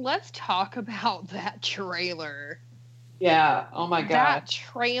guys, let's talk about that trailer. Yeah. Oh my god. That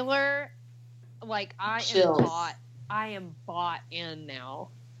trailer, like Chills. I am bought in now.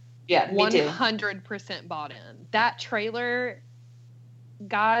 Yeah, me too. 100% bought in. That trailer,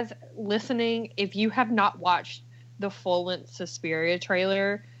 guys, listening, if you have not watched the full-length Suspiria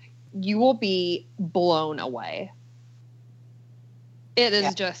trailer, you will be blown away. It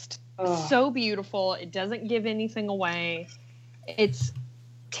is just so beautiful. It doesn't give anything away. It's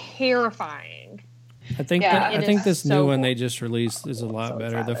terrifying. I think this so new one cool. they just released is a lot so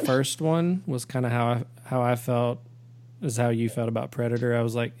better. excited. The first one was kind of how I felt, is how you felt about Predator. I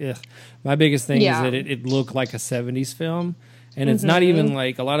was like, ugh. My biggest thing is that it looked like a 70s film. And it's not even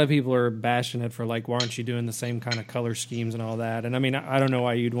like, a lot of people are bashing it for like, why aren't you doing the same kind of color schemes and all that? And I mean, I don't know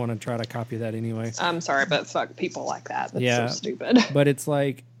why you'd want to try to copy that anyway. I'm sorry, but fuck people like that. That's so stupid. But it's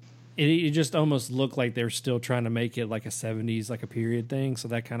like, it just almost looked like they're still trying to make it like a 70s, like a period thing. So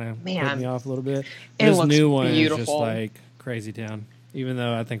that kind of put me off a little bit. This looks new one is just beautiful. like crazy town. Even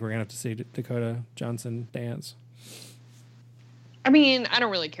though I think we're going to have to see Dakota Johnson dance. I mean, I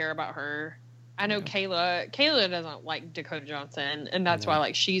don't really care about her. I know Kayla doesn't like Dakota Johnson, and that's why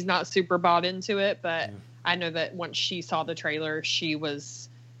like she's not super bought into it. But I know that once she saw the trailer, she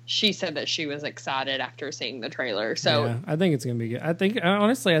said that she was excited after seeing the trailer. So yeah, I think it's gonna be good. I think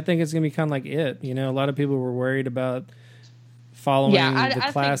honestly, it's gonna be kind of like It. You know, a lot of people were worried about following the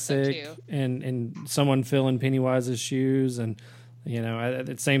classic think so too. and someone filling Pennywise's shoes, and you know,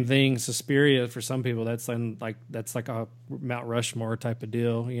 the same thing. Suspiria for some people, that's like a Mount Rushmore type of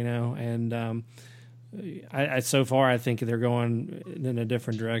deal. You know, and I so far I think they're going in a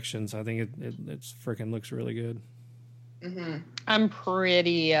different direction. So I think it's freaking looks really good. Mm-hmm. I'm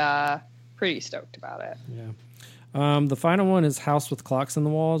pretty stoked about it. Yeah. The final one is House with Clocks in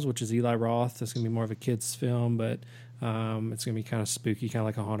the Walls, which is Eli Roth. It's going to be more of a kid's film, but it's going to be kind of spooky, kind of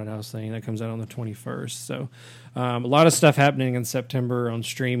like a haunted house thing. That comes out on the 21st. So a lot of stuff happening in September on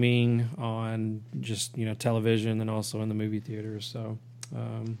streaming, on just, television, and also in the movie theaters. So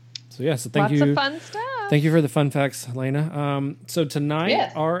thank you. Lots of fun stuff. Thank you for the fun facts, Elena. So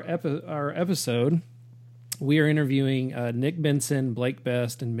tonight, our episode, we are interviewing Nick Benson, Blake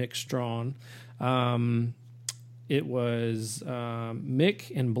Best, and Mick Strawn. It was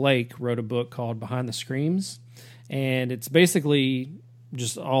Mick and Blake wrote a book called Behind the Screams, and it's basically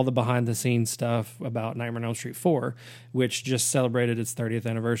just all the behind-the-scenes stuff about Nightmare on Elm Street 4, which just celebrated its 30th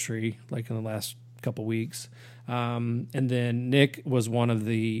anniversary like in the last couple weeks. And then Nick was one of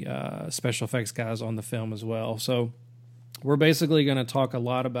the special effects guys on the film as well. So we're basically going to talk a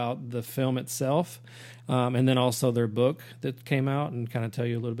lot about the film itself, and then also their book that came out, and kind of tell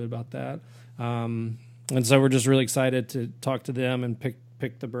you a little bit about that. And so we're just really excited to talk to them and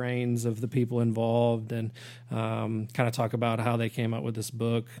pick the brains of the people involved, and kind of talk about how they came up with this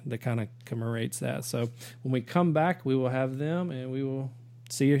book that kind of commemorates that. So when we come back, we will have them, and we will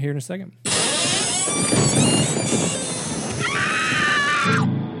see you here in a second.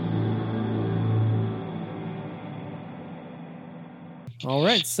 All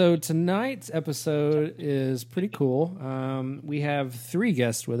right, so tonight's episode is pretty cool. We have 3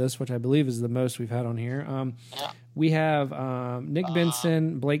 guests with us, which I believe is the most we've had on here. We have Nick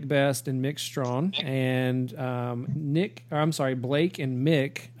Benson, Blake Best, and Mick Strawn. And Blake and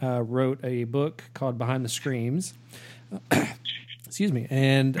Mick wrote a book called Behind the Screams. Excuse me.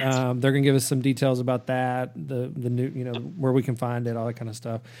 And they're going to give us some details about that, the new, where we can find it, all that kind of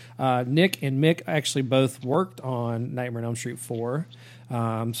stuff. Nick and Mick actually both worked on Nightmare on Elm Street 4. So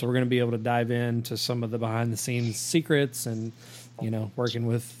we're going to be able to dive into some of the behind-the-scenes secrets and, working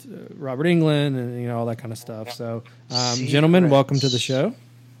with Robert Englund and, all that kind of stuff. So, gentlemen, welcome to the show.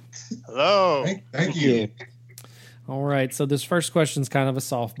 Hello. Thank you. All right, so this first question is kind of a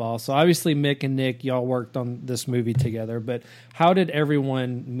softball. So obviously, Mick and Nick, y'all worked on this movie together, but how did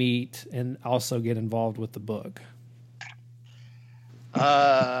everyone meet and also get involved with the book?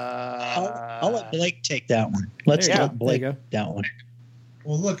 I'll let Blake take that one. Let's let Blake take that one.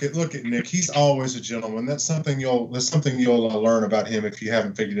 Well, look at Nick. He's always a gentleman. That's something you'll learn about him if you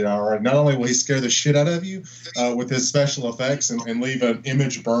haven't figured it out already. Not only will he scare the shit out of you with his special effects and leave an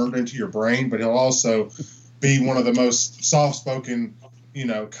image burned into your brain, but he'll also be one of the most soft-spoken,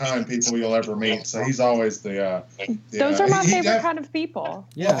 kind people you'll ever meet. So he's always the Those are my favorite kind of people.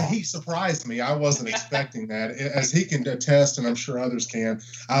 Yeah, well, he surprised me. I wasn't expecting that. As he can attest, and I'm sure others can,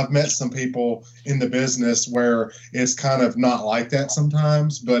 I've met some people in the business where it's kind of not like that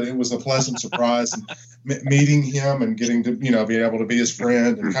sometimes, but it was a pleasant surprise. And meeting him and getting to, be able to be his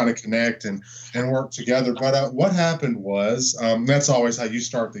friend and kind of connect and work together. But what happened was, that's always how you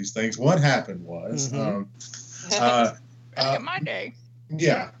start these things. What happened was, back in my day.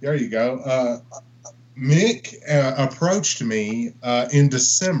 Yeah, there you go. Mick approached me in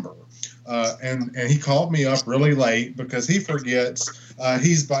December, and he called me up really late because he forgets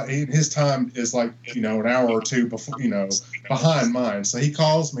his time is like an hour or two before behind mine. So he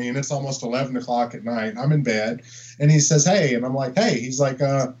calls me and it's almost 11 o'clock at night. I'm in bed, and he says, "Hey," and I'm like, "Hey." He's like,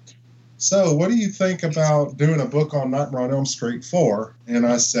 "So what do you think about doing a book on Nightmare on Elm Street 4?" And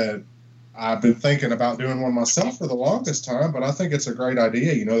I said, "I've been thinking about doing one myself for the longest time, but I think it's a great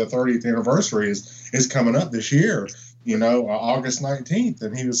idea. The 30th anniversary is coming up this year, August 19th.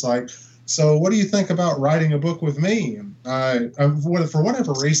 And he was like, "So what do you think about writing a book with me?" And for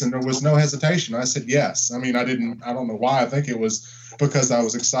whatever reason, there was no hesitation. I said yes. I mean, I don't know why. I think it was because I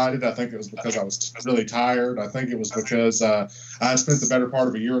was excited. I think it was because I was really tired. I think it was because I spent the better part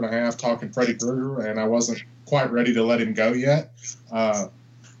of a year and a half talking Freddy Krueger, and I wasn't quite ready to let him go yet.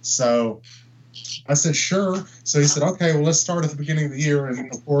 So I said, sure. So he said, okay, well, let's start at the beginning of the year.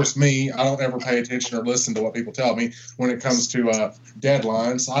 And of course, I don't ever pay attention or listen to what people tell me when it comes to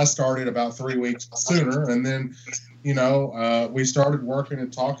deadlines. So I started about 3 weeks sooner. And then, we started working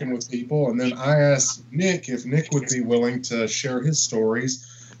and talking with people. And then I asked Nick if Nick would be willing to share his stories.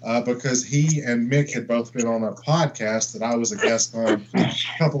 Because he and Mick had both been on a podcast that I was a guest on a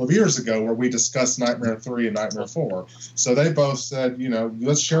couple of years ago where we discussed Nightmare 3 and Nightmare 4. So they both said,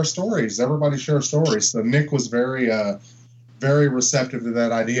 let's share stories. Everybody share stories. So Nick was very, very receptive to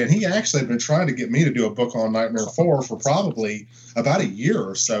that idea. And he actually had been trying to get me to do a book on Nightmare 4 for probably about a year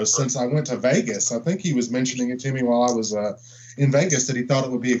or so since I went to Vegas. I think he was mentioning it to me while I was in Vegas that he thought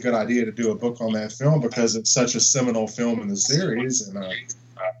it would be a good idea to do a book on that film because it's such a seminal film in the series. And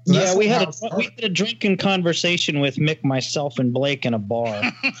so we had a drunken conversation with Mick, myself, and Blake in a bar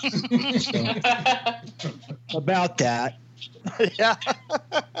about that. Yeah.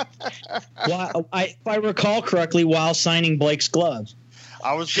 If I recall correctly, while signing Blake's glove.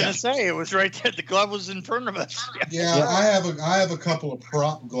 I was going to say it was right there. The glove was in front of us. Yeah, I have a couple of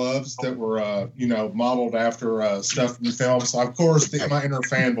prop gloves that were modeled after stuff from the film. So of course, my inner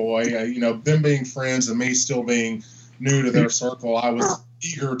fanboy, them being friends and me still being new to their circle, I was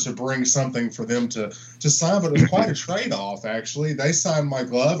eager to bring something for them to sign, but it was quite a trade-off, actually. They signed my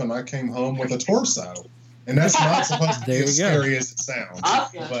glove, and I came home with a torso. And that's not supposed to be as scary as it sounds.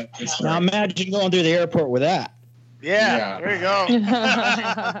 Awesome. But it's now imagine going through the airport with that. Yeah, there you go.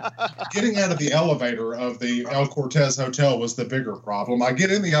 Getting out of the elevator of the El Cortez Hotel was the bigger problem. I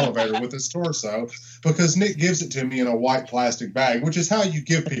get in the elevator with this torso because Nick gives it to me in a white plastic bag, which is how you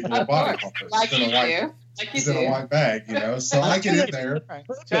give people a body part. It's in a white bag, So I get in there.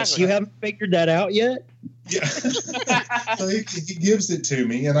 You haven't figured that out yet? Yeah. So he gives it to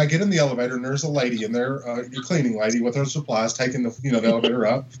me, and I get in the elevator, and there's a lady in there, a cleaning lady with her supplies, taking the elevator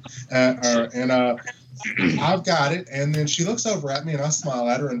up, and I've got it, and then she looks over at me, and I smile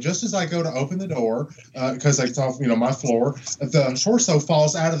at her, and just as I go to open the door, because it's off, my floor, the torso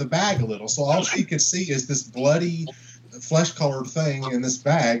falls out of the bag a little, so all she could see is this bloody, flesh-colored thing in this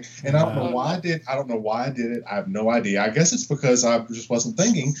bag, and I don't know why I did it. I have no idea. I guess it's because I just wasn't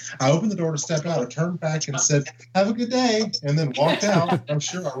thinking. I opened the door to step out. I turned back and said, "Have a good day," and then walked out. I'm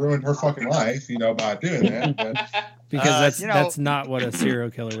sure I ruined her fucking life, by doing that. But, because that's not what a serial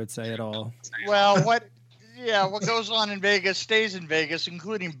killer would say at all. Well, what goes on in Vegas stays in Vegas,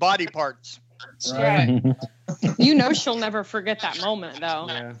 including body parts. Right. She'll never forget that moment, though.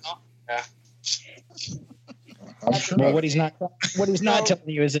 Yeah. I'm sure. Well, what he's not telling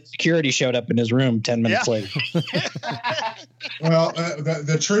you is that security showed up in his room 10 minutes later. Well,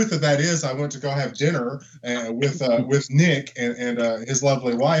 the truth of that is, I went to go have dinner with Nick and his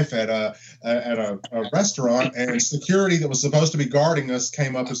lovely wife at a restaurant, and security that was supposed to be guarding us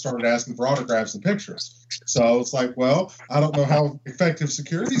came up and started asking for autographs and pictures. So I was like, well, I don't know how effective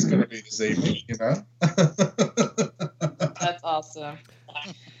security is going to be this evening, That's awesome.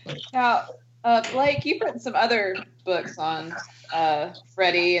 Now, Blake, you've written some other books on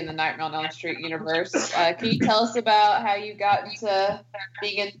Freddy and the Nightmare on Elm Street universe. Can you tell us about how you got into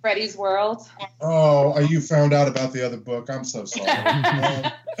being in Freddy's world? Oh, you found out about the other book. I'm so sorry.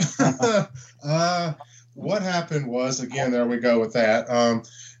 What happened was, again, there we go with that.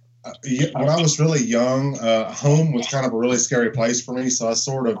 When I was really young, home was kind of a really scary place for me, so I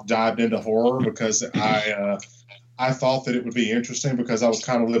sort of dived into horror because I thought that it would be interesting because I was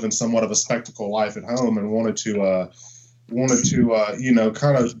kind of living somewhat of a spectacle life at home and wanted to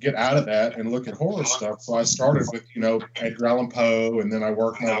kind of get out of that and look at horror stuff. So I started with, Edgar Allan Poe, and then I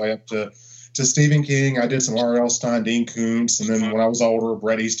worked my way up to Stephen King. I did some R.L. Stein, Dean Koontz, and then when I was older,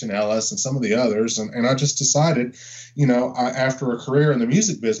 Bret Easton Ellis and some of the others. And I just decided, after a career in the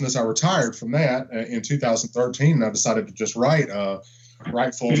music business, I retired from that in 2013, and I decided to just write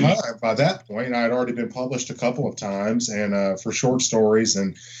full time. By that point, I had already been published a couple of times, and for short stories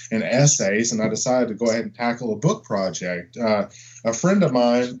and essays, and I decided to go ahead and tackle a book project. A friend of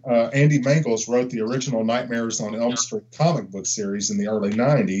mine, Andy Mangels, wrote the original Nightmares on Elm Street comic book series in the early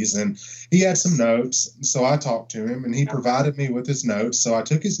 90s, and he had some notes, so I talked to him, and he provided me with his notes. So I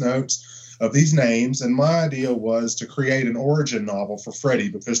took his notes of these names, and my idea was to create an origin novel for Freddy,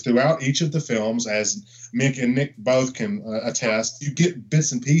 because throughout each of the films, as Mick and Nick both can attest, you get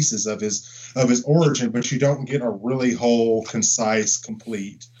bits and pieces of his origin, but you don't get a really whole, concise,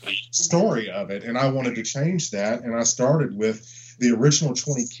 complete story of it. And I wanted to change that, and I started with the original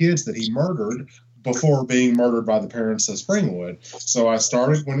 20 kids that he murdered before being murdered by the parents of Springwood. So I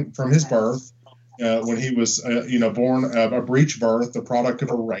started from his birth, when he was, born of a breech birth, the product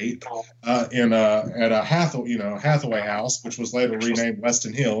of a rape, at a Hathaway house, which was later renamed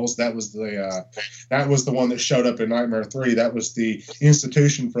Weston Hills. That was the one that showed up in Nightmare 3. That was the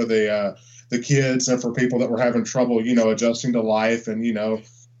institution for the kids and for people that were having trouble, adjusting to life and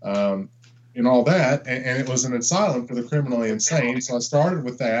all that. And it was an asylum for the criminally insane. So I started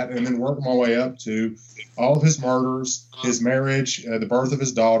with that and then worked my way up to all of his murders, his marriage, the birth of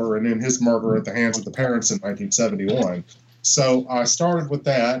his daughter, and then his murder at the hands of the parents in 1971. So I started with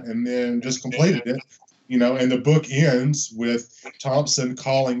that and then just completed it, and the book ends with Thompson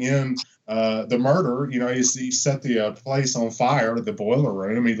calling in the murder. He set the place on fire, the boiler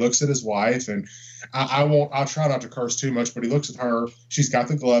room. He looks at his wife, and I'll try not to curse too much, but he looks at her. She's got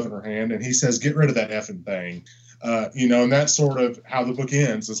the glove in her hand, and he says, "Get rid of that effing thing." And that's sort of how the book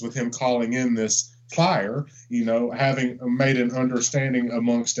ends, is with him calling in this fire, having made an understanding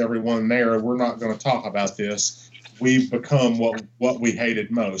amongst everyone there. We're not going to talk about this. We've become what we hated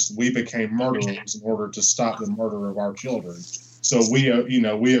most. We became murderers in order to stop the murder of our children. So we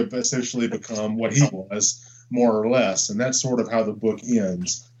have essentially become what he was, more or less. And that's sort of how the book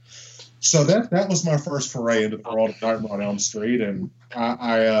ends. So that was my first foray into the world of Nightmare on Elm Street. And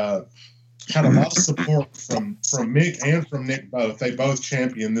I had a lot of support from Mick and from Nick both. They both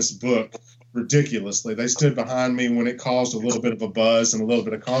championed this book ridiculously. They stood behind me when it caused a little bit of a buzz and a little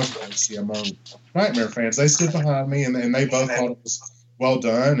bit of controversy among Nightmare fans. They stood behind me, and they both thought it was well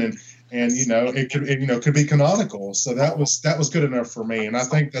done, and it could be canonical. So that was good enough for me, and I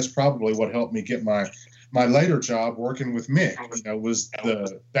think that's probably what helped me get my later job working with Mick. Was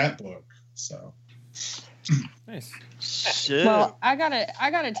that book. So Nice. Well, I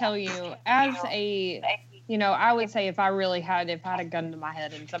gotta tell you, as a I would say if I had a gun to my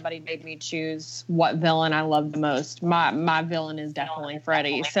head and somebody made me choose what villain I love the most, my villain is definitely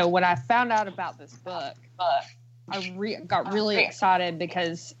Freddy. So when I found out about this book, I got really excited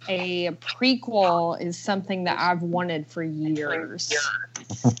because a prequel is something that I've wanted for years.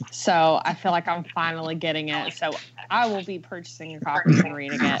 So I feel like I'm finally getting it. So I will be purchasing a copy and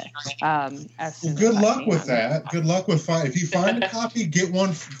reading it. As soon Good as luck with that. Good luck with if you find a copy, get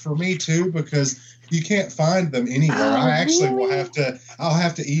one for me too, because you can't find them anywhere. I actually will have to. I'll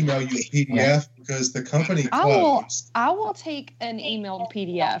have to email you a PDF because the company closed. I will take an emailed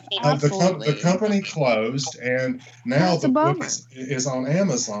PDF. Absolutely. The company closed, and now the book is on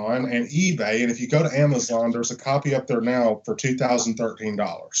Amazon and eBay. And if you go to Amazon, there's a copy up there now for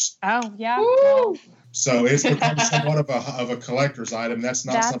 $2,013. Oh yeah. Woo! So it's become somewhat of a collector's item. That's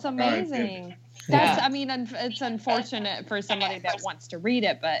not something amazing. It's unfortunate for somebody that wants to read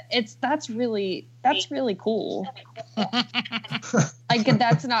it, but that's really cool. I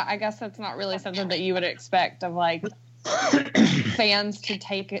guess that's not really something that you would expect of like fans to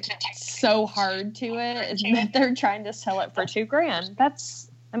take it so hard to it. That they're trying to sell it for $2,000. That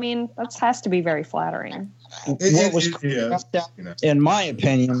has to be very flattering. In my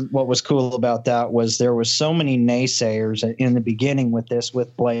opinion, what was cool about that was there was so many naysayers in the beginning with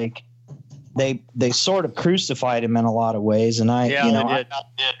Blake. They sort of crucified him in a lot of ways, and they did.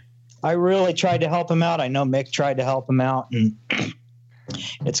 I really tried to help him out. I know Mick tried to help him out, and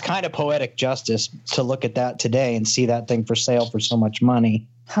it's kind of poetic justice to look at that today and see that thing for sale for so much money.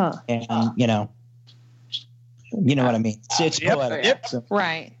 Huh. And you know what I mean. It's Yep, poetic. yep. So-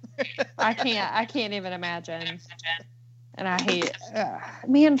 Right. I can't even imagine. And I hate,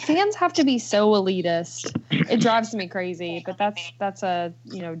 man, fans have to be so elitist. It drives me crazy, but that's a,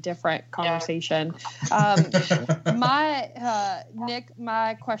 different conversation. Nick,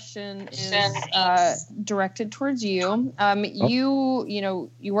 my question is directed towards you.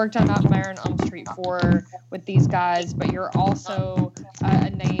 You worked on Nightmare on Elm Street 4 with these guys, but you're also a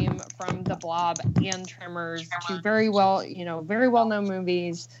name from The Blob and Tremors, two very well known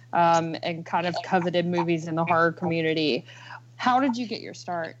movies, and kind of coveted movies in the horror community. How did you get your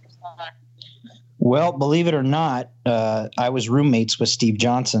start? Well, believe it or not, I was roommates with Steve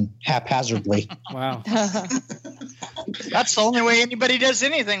Johnson haphazardly. Wow. That's the only way anybody does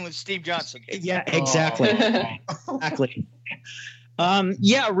anything with Steve Johnson. Yeah, exactly. Exactly.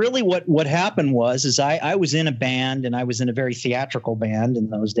 Really what happened was I was in a band, and I was in a very theatrical band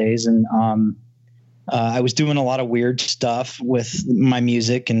in those days. And I was doing a lot of weird stuff with my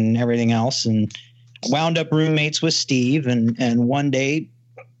music and everything else, and wound up roommates with Steve. And one day,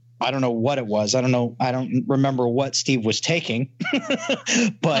 I don't know what it was. I don't remember what Steve was taking,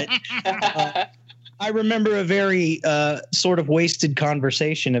 but I remember a very sort of wasted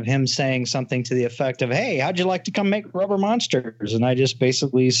conversation of him saying something to the effect of, "Hey, how'd you like to come make Rubber Monsters?" And I just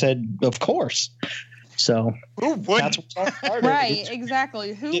basically said, "Of course." So that's what started. Right,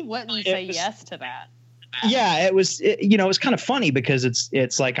 exactly. Who wouldn't say yes to that? Yeah, it was kind of funny because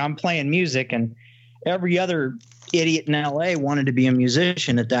it's like I'm playing music, and every other idiot in LA wanted to be a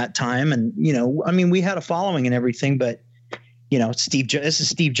musician at that time. And, we had a following and everything, but this is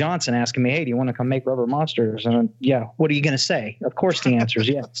Steve Johnson asking me, "Hey, do you want to come make Rubber Monsters?" And yeah, what are you going to say? Of course the answer is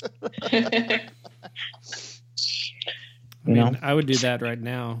yes. I would do that right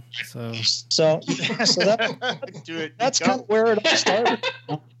now. So that's kind of where it all started.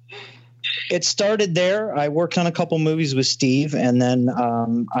 It started there. I worked on a couple movies with Steve, and then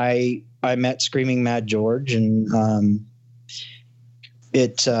I met Screaming Mad George, and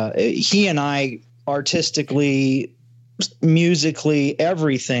he and I artistically, musically,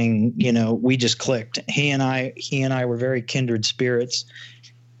 everything, we just clicked. He and I were very kindred spirits,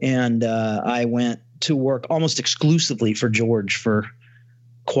 and I went to work almost exclusively for George for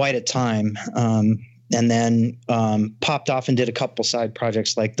quite a time. And then popped off and did a couple side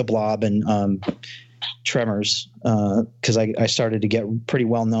projects like The Blob and Tremors, because I started to get pretty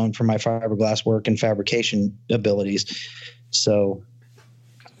well known for my fiberglass work and fabrication abilities. So,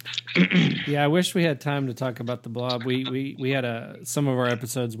 yeah, I wish we had time to talk about The Blob. We had some of our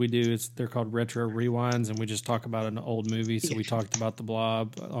episodes we do. They're called Retro Rewinds, and we just talk about an old movie. So we talked about The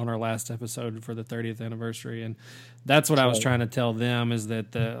Blob on our last episode for the 30th anniversary, and that's what I was trying to tell them, is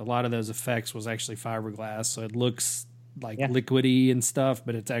that a lot of those effects was actually fiberglass, so it looks like liquidy and stuff,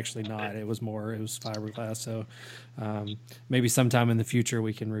 but it's actually not. It was fiberglass. So maybe sometime in the future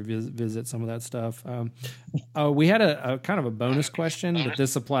we can revisit some of that stuff. We had a kind of a bonus question, but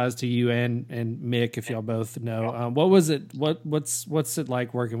this applies to you and Mick, if y'all both know. What was it? What's it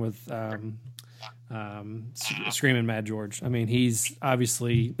like working with Screaming Mad George? I mean, he's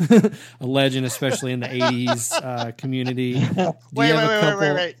obviously a legend, especially in the 80s community. Do you have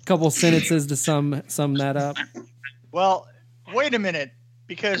a couple sentences to sum that up? Well, wait a minute,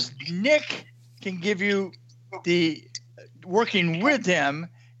 because Nick can give you the working with him,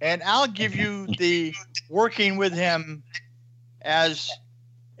 and I'll give you the working with him as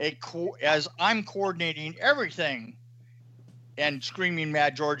I'm coordinating everything. And Screaming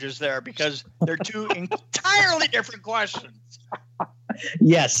Mad George is there, because they're two entirely different questions.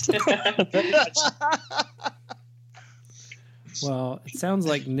 Yes. Well, it sounds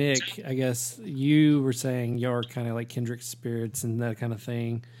like, Nick, I guess you were saying you're kind of like kindred spirits and that kind of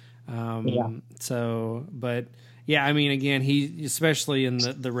thing. So, but yeah, I mean, again, he, especially in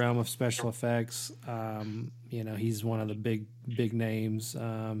the realm of special effects, he's one of the big names.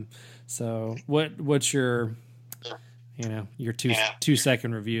 So what's your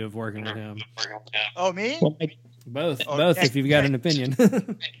 2-second review of working with him? Oh, me? Both, if you've got an opinion.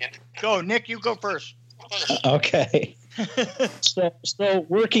 Go, Nick, you go first. Okay. So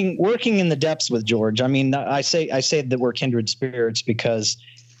working in the depths with George. I mean, I say that we're kindred spirits because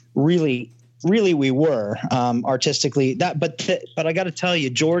really we were artistically that. But I got to tell you,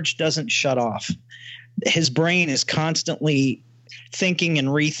 George doesn't shut off. His brain is constantly thinking and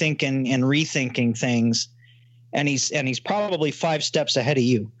rethinking things, and he's probably 5 steps ahead of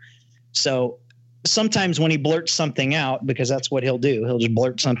you. So sometimes when he blurts something out, because that's what he'll do, he'll just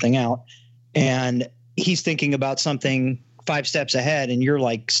blurt something out, and he's thinking about something 5 steps ahead, and you're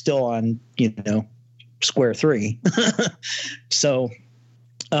like still on, square 3. So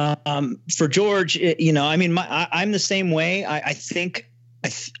for George, I mean, I'm the same way. I think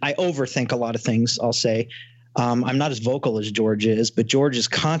I overthink a lot of things, I'll say. I'm not as vocal as George is, but George is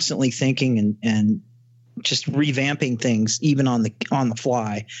constantly thinking and just revamping things, even on the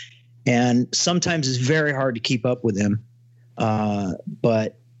fly. And sometimes it's very hard to keep up with him.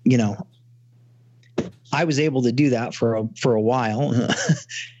 But I was able to do that for a while.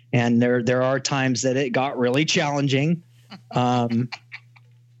 And there are times that it got really challenging.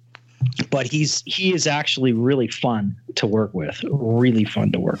 But he is actually really fun to work with,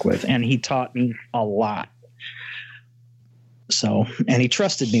 and he taught me a lot. So, and he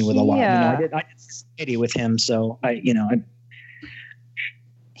trusted me with a lot. I did society with him, so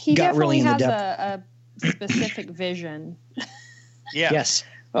he got really in the definitely depth. has a specific vision. Yeah. Yes.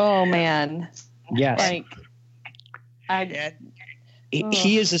 Oh man. Yes. Like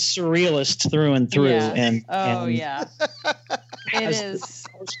he is a surrealist through and through. Yeah. And yeah. It is.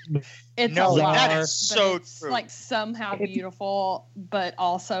 It's No, a lot, that but is so it's true. like somehow beautiful, but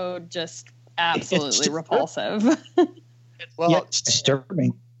also just absolutely repulsive. Well, it's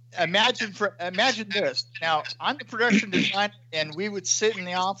disturbing. imagine this. Now, I'm the production designer, and we would sit in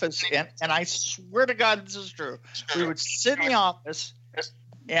the office, and I swear to God this is true. We would sit in the office,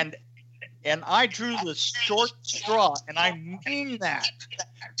 and I drew the short straw, and I mean that,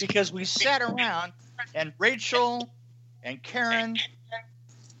 because we sat around, and Rachel and Karen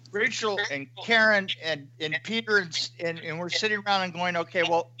and Peter and we're sitting around and going, okay,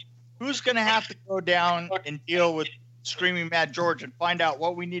 well, who's going to have to go down and deal with Screaming Mad George and find out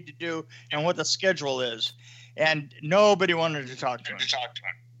what we need to do and what the schedule is? And nobody wanted to talk to him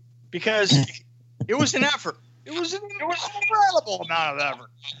because it was an effort. It was an incredible amount of effort.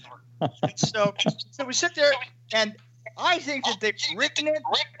 And so we sit there, and I think that they've written it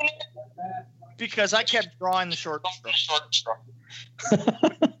because I kept drawing the short straw.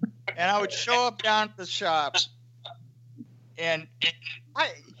 And I would show up down at the shop, and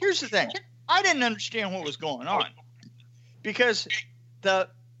here's the thing. I didn't understand what was going on because the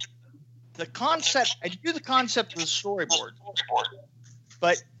concept, I knew the concept of the storyboard,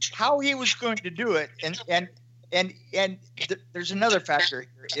 but how he was going to do it, and there's another factor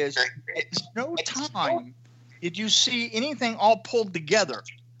here is at no time did you see anything all pulled together,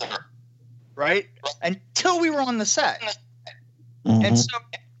 right? Until we were on the set. Mm-hmm. And so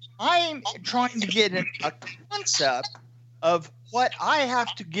I'm trying to get a concept of what I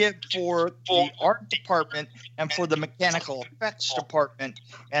have to give for the art department and for the mechanical effects department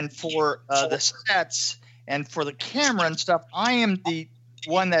and for the sets and for the camera and stuff. I am the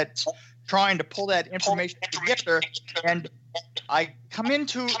one that's trying to pull that information together. And I come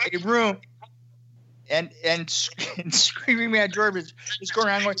into a room and Screaming Mad George is going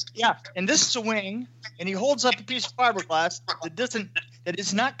around going, yeah, and this is a wing, and he holds up a piece of fiberglass that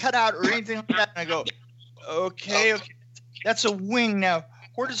is not cut out or anything like that. And I go, okay, that's a wing. Now,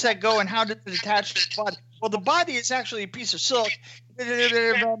 where does that go, and how does it attach to the body? Well, the body is actually a piece of silk,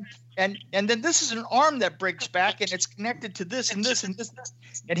 and then this is an arm that breaks back, and it's connected to this and this and this.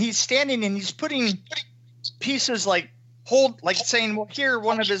 And he's standing and he's putting pieces like saying, well, here,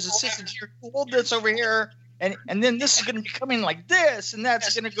 one of his assistants here, hold this over here, and then this is going to be coming like this, and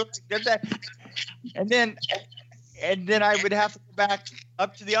that's going to go like that. And then I would have to go back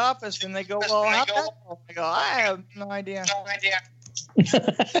up to the office, and they go, well, how'd that go? I go, I have no idea.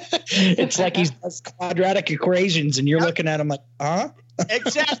 It's like he does quadratic equations, and you're looking at him like, huh?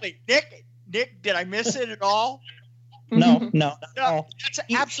 Exactly. Nick, did I miss it at all? No. That's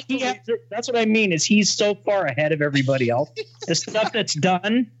absolutely. That's what I mean. Is he's so far ahead of everybody else. The stuff that's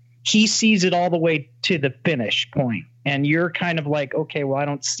done, he sees it all the way to the finish point, and you're kind of like, okay, well, I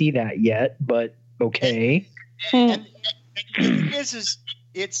don't see that yet, but okay. And the thing is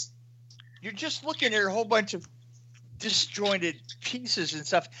you're just looking at a whole bunch of disjointed pieces and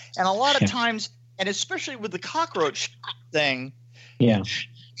stuff, and a lot of times, and especially with the cockroach thing, if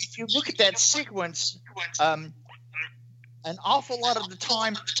you look at that sequence, an awful lot of the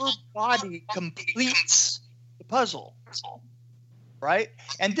time her body completes the puzzle, right?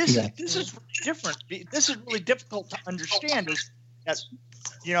 And this is different. This is really difficult to understand. Is that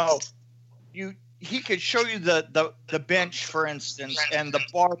he could show you the bench, for instance, and the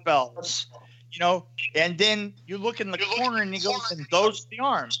barbells, and then you look in the corner and you go, and those are the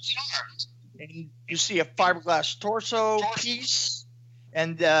arms, and you see a fiberglass torso piece,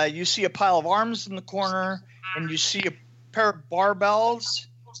 and you see a pile of arms in the corner, and you see a pair of barbells,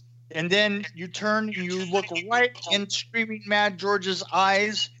 and then you turn and you look right in Screaming Mad George's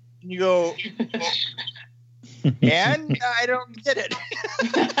eyes, and you go, and I don't get it.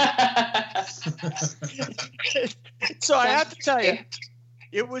 So I have to tell you,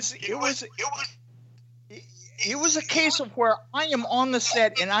 it was a case of where I am on the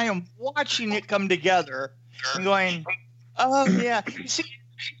set and I am watching it come together and going, oh yeah. You see,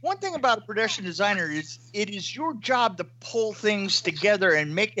 one thing about a production designer is it is your job to pull things together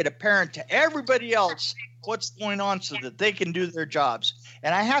and make it apparent to everybody else what's going on so that they can do their jobs.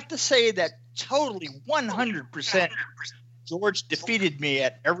 And I have to say that totally 100% George defeated me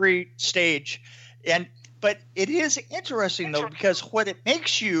at every stage. But it is interesting though, because what it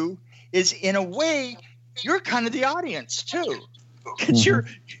makes you is, in a way, you're kind of the audience too. Because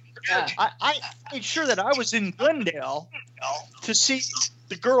I made sure that I was in Glendale to see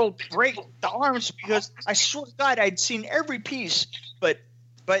the girl break the arms, because I swear to God I'd seen every piece, but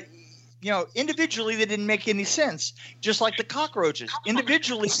individually they didn't make any sense. Just like the cockroaches,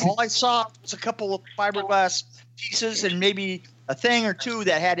 individually all I saw was a couple of fiberglass pieces and maybe a thing or two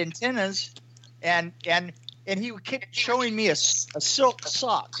that had antennas, and he kept showing me a silk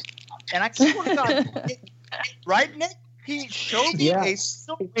sock, and I swear to God, right, Nick? He showed me a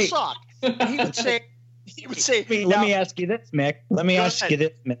silk sock. And he would say, let me ask you this, Mick.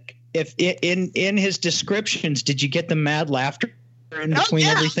 If in his descriptions, did you get the mad laughter in between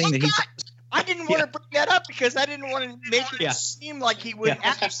everything that he? I didn't want to bring that up because I didn't want to make it seem like he would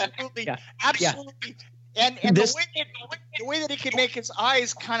absolutely. And the way that he could make his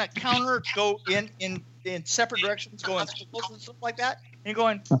eyes kind of go in separate directions, go in circles and stuff like that, and you're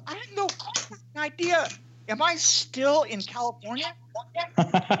going, I have no idea. Am I still in California?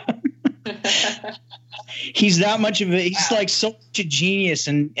 He's that much of a, he's like so much a genius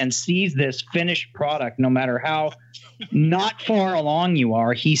and sees this finished product, no matter how not far along you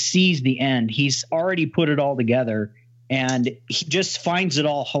are, he sees the end. He's already put it all together, and he just finds it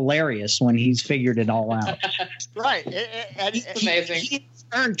all hilarious when he's figured it all out. Right. It's amazing.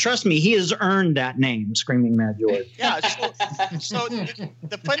 Trust me, he has earned that name, Screaming Mad George. Yeah. So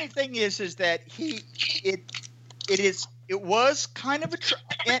the funny thing is that it was kind of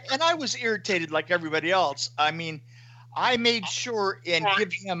and I was irritated like everybody else. I mean, I made sure and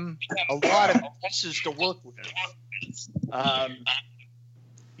give him a lot of pieces to work with.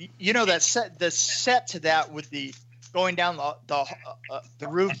 The set to that with the going down the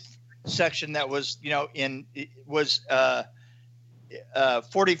roof section that was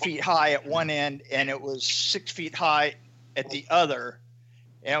 40 feet high at one end, and it was 6 feet high at the other,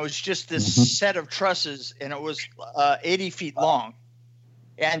 and it was just this set of trusses, and it was 80 feet long,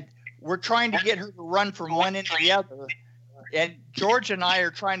 and we're trying to get her to run from one end to the other, and George and I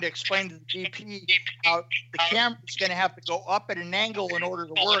are trying to explain to the DP how the camera's going to have to go up at an angle in order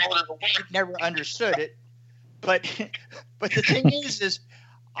to work. He never understood it, but the thing is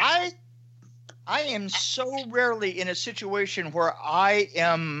I am so rarely in a situation where I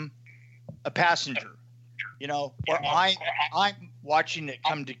am a passenger, where I'm watching it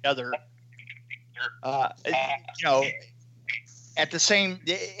come together, at the same,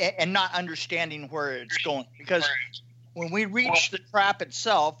 and not understanding where it's going. Because when we reach the trap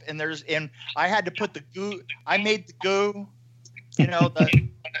itself, and I had to put the goo, I made the goo,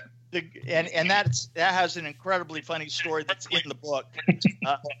 that has an incredibly funny story that's in the book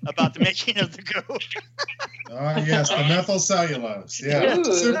about the making of the goo. Oh yes, the methyl cellulose. Yeah, Ooh.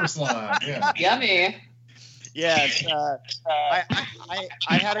 super slime. Yeah, Yummy. Yes, I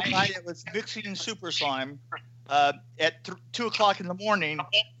had a guy that was mixing super slime at 2 o'clock in the morning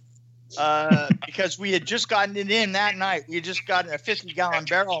because we had just gotten it in that night. We had just gotten a 50-gallon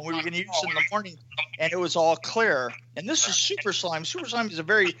barrel, and we were going to use it in the morning, and it was all clear. And this is super slime. Super slime is a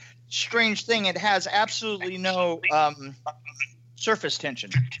very strange thing. It has absolutely no surface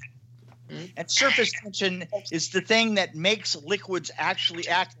tension. And surface tension is the thing that makes liquids actually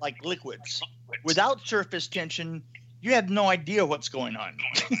act like liquids. Without surface tension, you have no idea what's going on.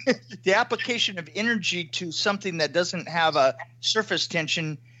 The application of energy to something that doesn't have a surface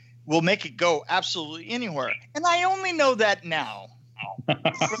tension will make it go absolutely anywhere. And I only know that now.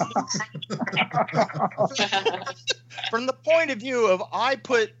 From the point of view of I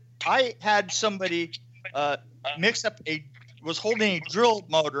had somebody was holding a drill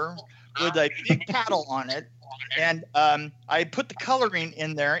motor with a big paddle on it, and I put the coloring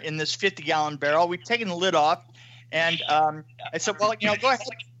in there in this 50-gallon barrel. We'd taken the lid off, and I said, well,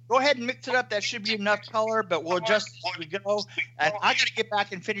 go go ahead and mix it up. That should be enough color, but we'll adjust as we go. And I got to get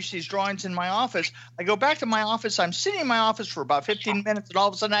back and finish these drawings in my office. I go back to my office. I'm sitting in my office for about 15 minutes, and all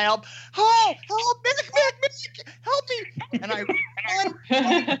of a sudden I help, Mick, help me.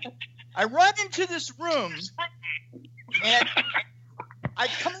 And I run into this room, and I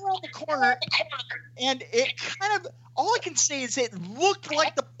come around the corner, and it kind of, all I can say is it looked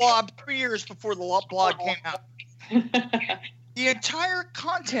like the Blob 3 years before the Blob came out. The entire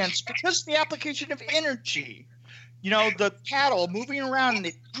contents, because of the application of energy, the cattle moving around in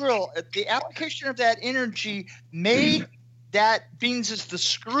the drill, the application of that energy made that, being as the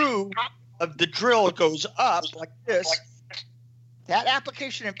screw of the drill goes up like this, that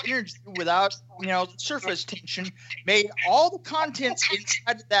application of energy without, surface tension made all the contents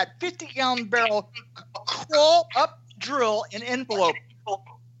inside of that 50-gallon barrel crawl up drill and envelope.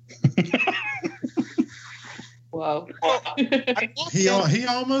 Whoa. He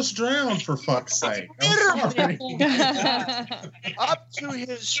almost drowned, for fuck's sake. I'm sorry. Up to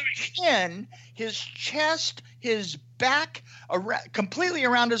his chin, his chest, his back, completely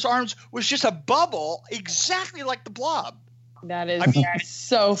around his arms was just a bubble, exactly like the Blob. That is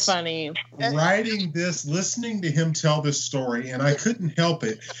so funny. Writing this, listening to him tell this story, and I couldn't help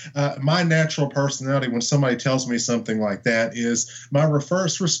it. My natural personality, when somebody tells me something like that, is my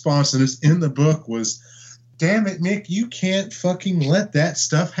first response, and it's in the book, was, damn it, Mick, you can't fucking let that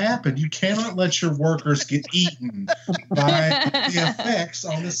stuff happen. You cannot let your workers get eaten by the effects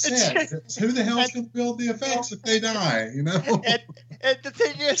on the set. Who the hell's going to build the effects if they die, And the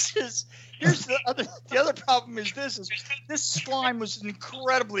thing is here's the other problem is this slime was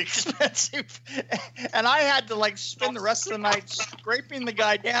incredibly expensive, and I had to spend the rest of the night scraping the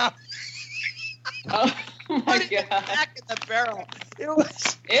guy down. Oh my God! Back in the barrel. It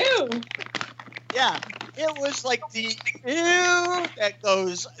was Ew. Yeah, it was like the ew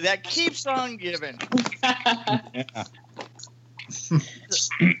that keeps on giving.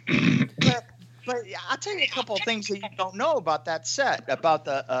 But I'll tell you a couple of things that you don't know about that set, about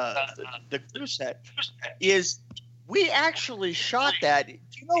the crew set, is we actually shot that. Do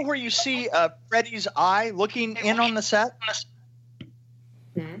you know where you see Freddy's eye looking in on the set?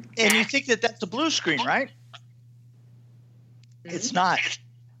 Mm-hmm. And you think that that's a blue screen, right? Mm-hmm. It's not.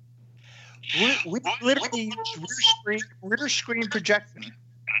 We literally use rear screen projection,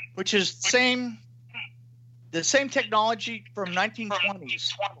 which is the same technology from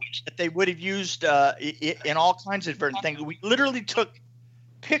 1920s that they would have used in all kinds of different things. We literally took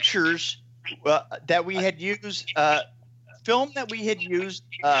pictures that we had used, film that we had used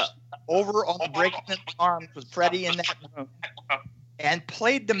over on the Breaking of the Arms with Freddy in that room, and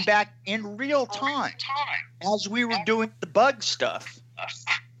played them back in real time as we were doing the bug stuff,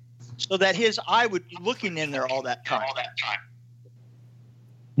 so that his eye would be looking in there all that time.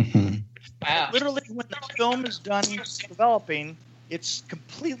 Wow. Literally, when the film is done developing, it's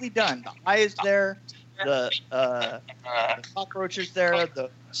completely done. The eye is there, the cockroach is there, the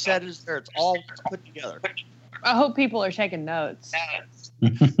set is there. It's all put together. I hope people are taking notes.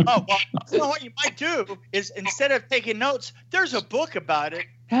 Oh, well, you know what you might do is, instead of taking notes, there's a book about it.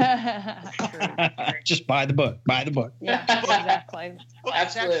 Just buy the book. Buy the book. Yeah, exactly.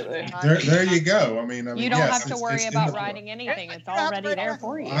 Absolutely. There you go. I mean, You don't yes, have to it's worry in about the book. writing anything. It's already there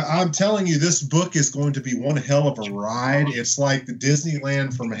for you. I'm telling you, this book is going to be one hell of a ride. It's like the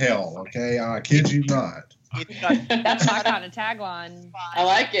Disneyland from hell. Okay, I kid you not. That's my kind of tagline. I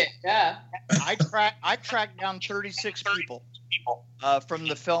like it. Yeah. I tracked down 36 people from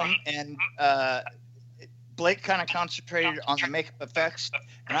the film, and Blake kind of concentrated on the makeup effects,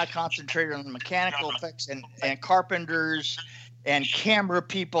 and I concentrated on the mechanical effects and carpenters and camera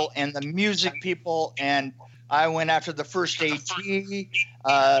people and the music people, and I went after the first AD,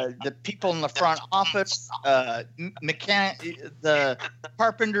 the people in the front office, the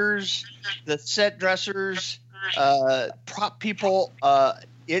carpenters, the set dressers, prop people.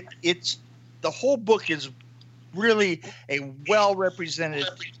 It's the whole book is really a well represented.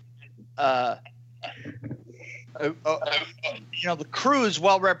 The crew is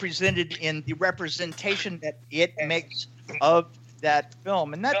well represented in the representation that it makes of that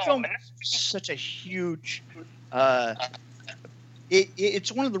film, and that film is such a huge.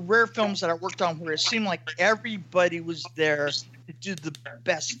 It's one of the rare films that I worked on where it seemed like everybody was there to do the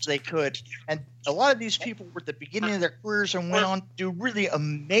best they could, and a lot of these people were at the beginning of their careers and went on to do really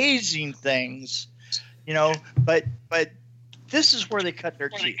amazing things, but this is where they cut their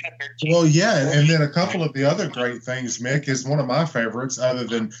teeth. Well, yeah, and then a couple of the other great things, Mick, is one of my favorites, other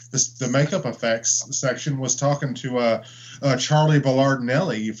than the makeup effects section, was talking to Charlie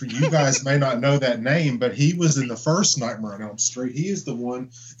Bellardinelli. You guys may not know that name, but he was in the first Nightmare on Elm Street. He is the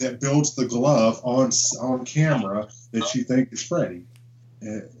one that builds the glove on camera that you think is Freddy.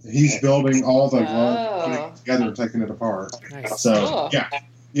 He's building all the glove, putting it together and taking it apart. Nice. So, Cool.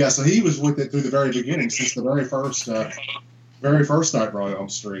 yeah. So he was with it through the very beginning, since the very first Nightmare on Elm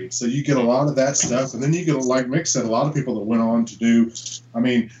Street. So you get a lot of that stuff, and then you get, like Mick said, a lot of people that went on to do. I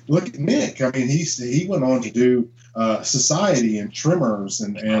mean, look at Mick. I mean, he went on to do Society and Tremors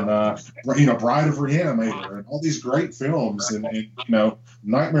and Bride of Reanimator and all these great films, and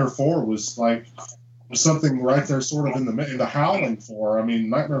Nightmare 4 was like something right there, sort of in the Howling 4. I mean,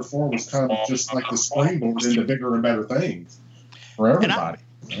 Nightmare 4 was kind of just like the springboard into bigger and better things for everybody.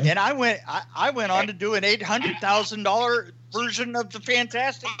 And I went on to do an $800,000 version of the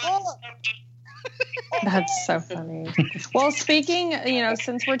Fantastic Four. That's so funny. Well, speaking,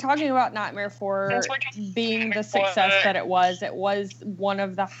 since we're talking about Nightmare 4 being the success that it was one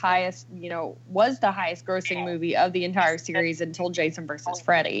of the highest, was the highest grossing movie of the entire series until Jason versus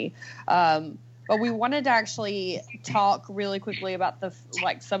Freddy. But we wanted to actually talk really quickly about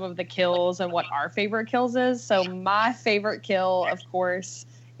some of the kills and what our favorite kills is. So my favorite kill, of course,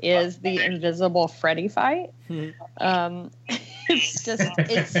 is the Invisible Freddy fight.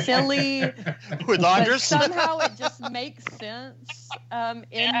 It's silly with Andres. Somehow it just makes sense.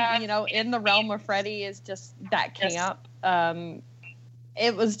 In the realm of Freddy is just that camp.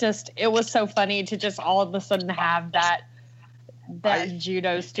 It was so funny to just all of a sudden have that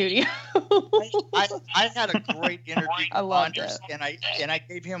judo studio. I had a great interview with Andres, and I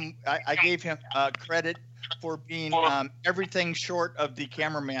gave him credit for being everything short of the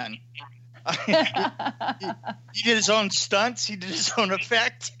cameraman. He did his own stunts. He did his own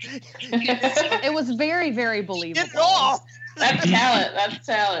effect. It was very, very believable. Did it all. That's talent.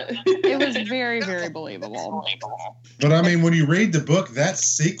 It was very, very believable. But I mean, when you read the book, that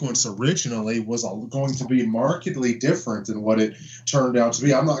sequence originally was going to be markedly different than what it turned out to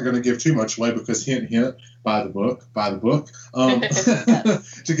be. I'm not going to give too much away because hint, buy the book,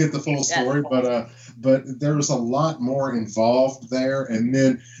 to get the full story. But there was a lot more involved there. And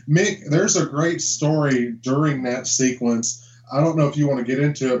then, Mick, there's a great story during that sequence. I don't know if you want to get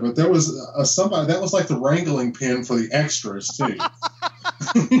into it, but there was somebody that was like the wrangling pin for the extras too.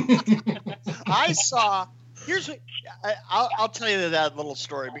 I saw. Here's what I'll tell you that little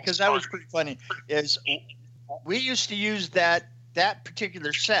story because that was pretty funny. Is we used to use that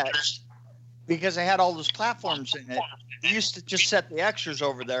particular set because I had all those platforms in it. We used to just set the extras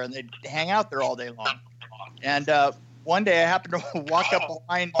over there and they'd hang out there all day long. And one day I happened to walk up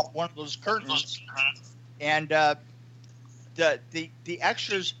behind one of those curtains, and the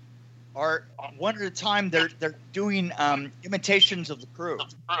extras are one at a time. They're doing imitations of the crew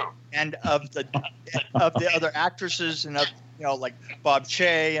and of the other actresses and of like Bob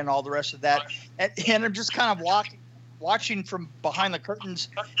Che and all the rest of that. And I'm just kind of watching from behind the curtains,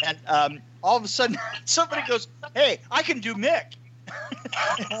 and all of a sudden somebody goes, "Hey, I can do Mick."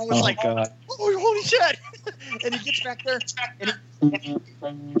 And I was God. Holy shit. And he gets back there and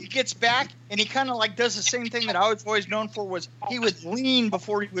he gets back and he kind of like does the same thing that I was always known for, was he would lean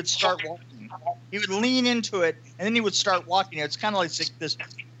before he would start walking. He would lean into it and then he would start walking. It's kind of like this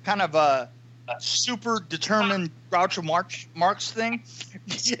kind of a super determined Groucho Marx thing.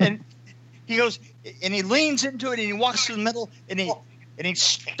 And he goes and he leans into it and he walks to the middle and he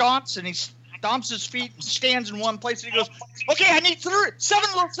stomps his feet and stands in one place and he goes, "Okay, I need 7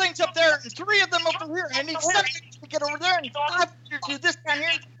 of those things up there and 3 of them over here. I need 7 to get over there and 5 to do this down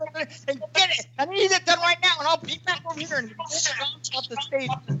here and get it. I need it done right now and I'll be back over here." And he stomps off the stage.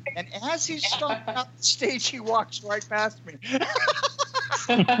 And as he's stomping off the stage, he walks right past me.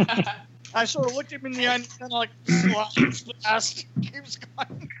 I sort of looked him in the eye and kind of like fast. He was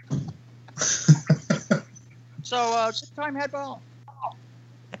gone. So good time had ball.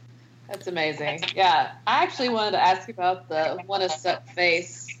 That's amazing. Yeah, I actually wanted to ask about the one of Suck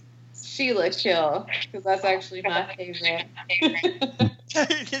Face Sheila kill because that's actually my favorite.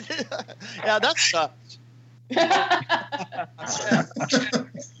 Yeah, that sucks.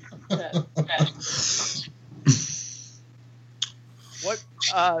 What?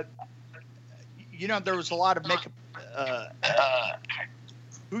 There was a lot of makeup.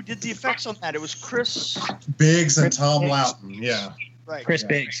 Who did the effects on that? It was Chris Biggs and Tom Loughton. Yeah. Right. Chris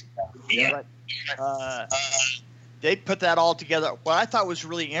Biggs. Yeah. Right. They put that all together. What I thought was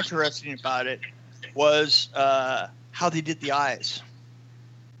really interesting about it was how they did the eyes.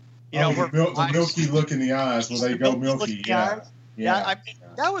 the milky look in the eyes where they go milky. Yeah.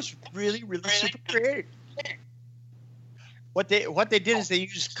 That was really, really super creative. What they did is they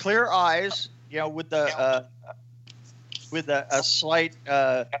used clear eyes, with a slight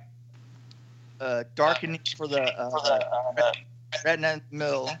darkening for the retina in the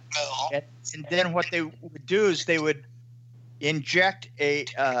middle, and then what they would do is they would inject a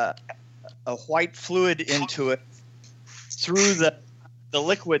white fluid into it through the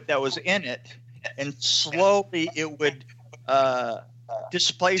liquid that was in it, and slowly it would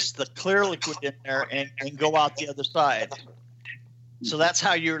displace the clear liquid in there and go out the other side. So that's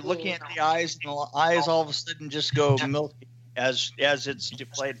how you're looking at the eyes, and the eyes all of a sudden just go milky as it's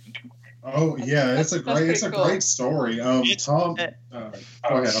deflating. Oh yeah, it's a great story. Tom, go ahead.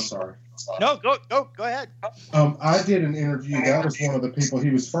 I'm sorry. No, go ahead. I did an interview. That was one of the people.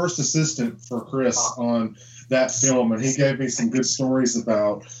 He was first assistant for Chris on that film, and he gave me some good stories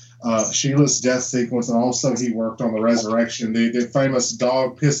about Sheila's death sequence, and also he worked on the resurrection, the famous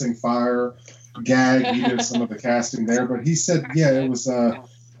dog pissing fire gag. He did some of the casting there, but he said, it was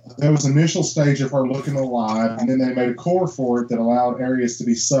there was an initial stage of her looking alive, and then they made a core for it that allowed areas to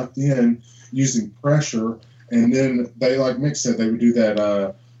be sucked in using pressure, and then they, like Mick said, they would do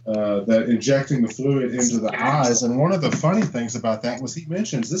that injecting the fluid into the eyes. And one of the funny things about that was he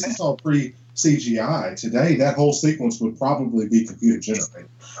mentions this is all pre-CGI. Today, that whole sequence would probably be computer generated,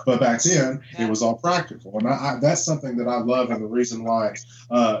 but back then it was all practical, and that's something that I love, and the reason why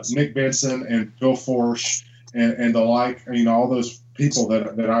Nick Benson and Bill Forsh and the like, all those people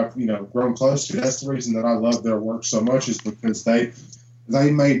that I've grown close to. That's the reason that I love their work so much, is because they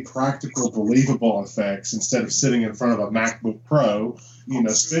made practical, believable effects instead of sitting in front of a MacBook Pro,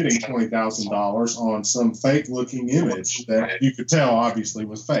 spending $20,000 on some fake-looking image that you could tell obviously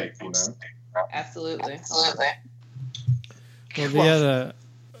was fake. Absolutely. Well,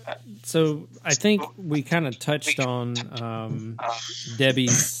 so I think we kind of touched on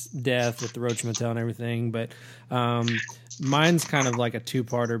Debbie's death with the Roach Motel and everything, but mine's kind of like a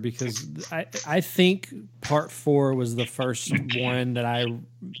two-parter, because I think part 4 was the first one that I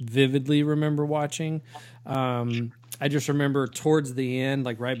vividly remember watching. I just remember towards the end,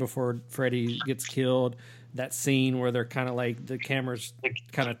 like right before Freddy gets killed, that scene where they're kind of like the camera's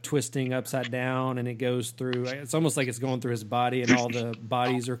kind of twisting upside down and it goes through. It's almost like it's going through his body and all the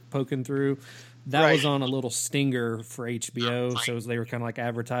bodies are poking through. That was on a little stinger for HBO, so they were kind of like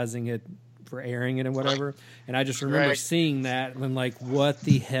advertising it for airing it and whatever. And I just remember seeing that and like, what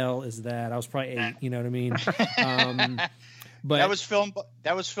the hell is that? I was probably 8, you know what I mean? But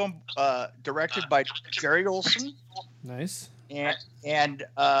that was filmed directed by Jerry Olson. Nice. And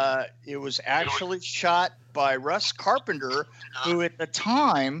it was actually shot by Russ Carpenter, who at the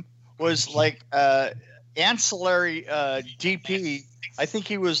time was like ancillary DP. I think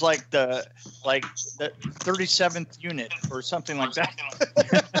he was like the 37th unit or something like that.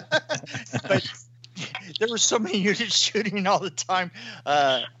 But there were so many units shooting all the time.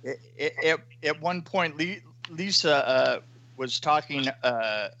 At one point, Lisa was talking.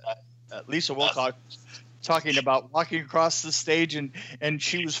 Lisa Wilcox talking about walking across the stage, and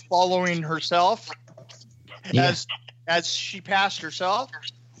she was following herself as she passed herself.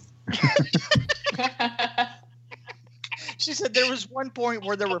 She said there was one point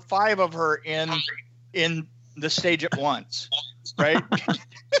where there were 5 of her in the stage at once, right?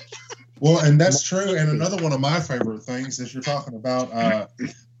 Well, and that's true. And another one of my favorite things is you're talking about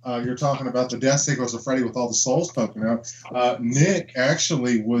the death sequence of Freddy with all the souls poking out. Nick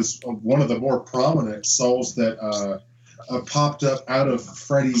actually was one of the more prominent souls that popped up out of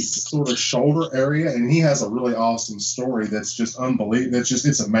Freddy's sort of shoulder area, and he has a really awesome story that's just unbelievable.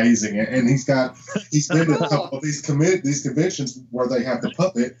 It's amazing, and he's been to a couple of these conventions where they have the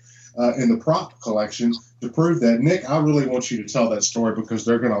puppet in the prop collection to prove that. Nick, I really want you to tell that story, because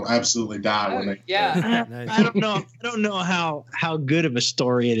they're going to absolutely die when they. Yeah. I don't know how good of a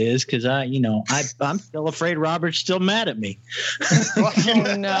story it is, because I'm still afraid Robert's still mad at me.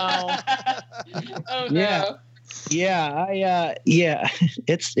 Oh no. Oh no. Yeah,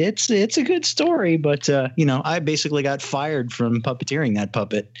 it's a good story, but I basically got fired from puppeteering that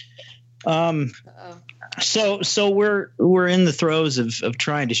puppet. So we're in the throes of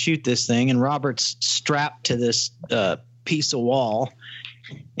trying to shoot this thing, and Robert's strapped to this piece of wall,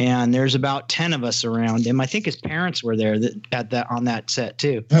 and there's about 10 of us around him. I think his parents were there on that set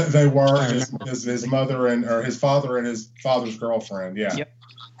too. They were his mother and or his father and his father's girlfriend. Yeah. Yep.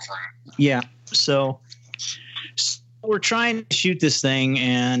 Yeah. So we're trying to shoot this thing,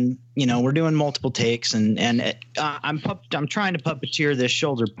 and we're doing multiple takes, and I'm trying to puppeteer this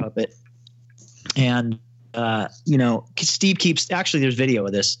shoulder puppet, and Steve keeps, actually there's video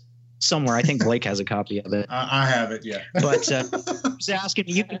of this. somewhere. I think Blake has a copy of it. I have it, yeah. But he's asking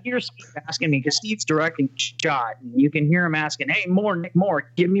me, you can hear Steve asking me, because Steve's directing the shot, and you can hear him asking, hey, more, Nick,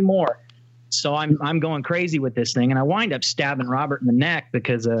 more, give me more. So I'm going crazy with this thing, and I wind up stabbing Robert in the neck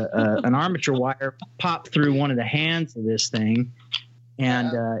because an armature wire popped through one of the hands of this thing,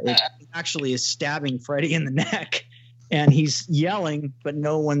 and it actually is stabbing Freddie in the neck. And he's yelling, but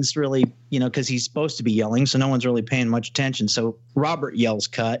no one's really, because he's supposed to be yelling, so no one's really paying much attention. So Robert yells,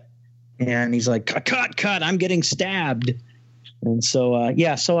 cut. And he's like, cut, I'm getting stabbed. And so,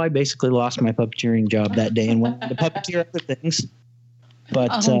 so I basically lost my puppeteering job that day and went to puppeteer other things. But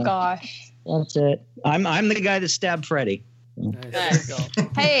gosh. That's it. I'm the guy that stabbed Freddie. Nice. There you go.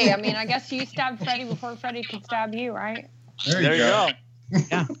 Hey, I mean, I guess you stabbed Freddie before Freddie could stab you, right? There you go.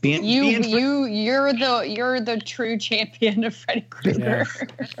 Yeah, you're the true champion of Freddy Krueger.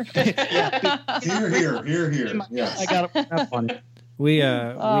 Here. Yes. I got up on it. We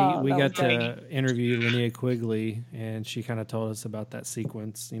got was to interview Linnea Quigley, and she kind of told us about that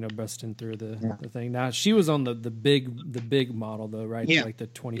sequence, busting through the thing. Now she was on the big model though, right? Yeah. Like the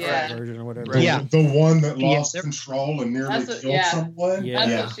 25 version or whatever. Yeah. The one that lost control and nearly killed someone. Yeah.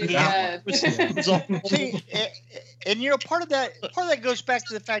 That's what she said. See, and part of that goes back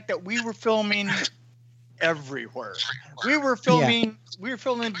to the fact that we were filming everywhere. We were filming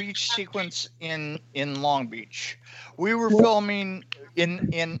the beach sequence in Long Beach. We were filming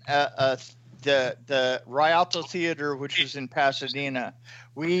in the Rialto Theater, which was in Pasadena.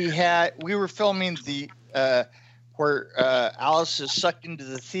 We were filming the where Alice is sucked into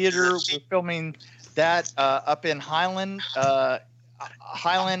the theater. We're filming that up in Highland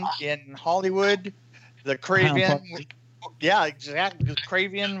in Hollywood. The Cravian, yeah, exactly. The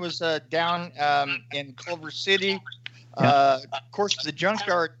Cravian was down in Culver City. Of course, the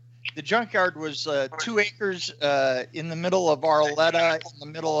junkyard. The junkyard was 2 acres in the middle of Arletta, in the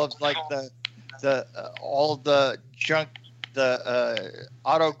middle of like all the junk, the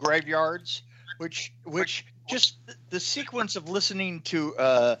auto graveyards, which just the sequence of listening to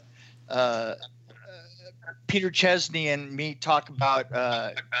Peter Chesney and me talk about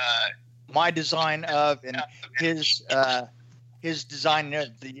my design of and his design of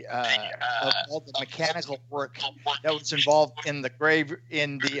of all the mechanical work that was involved in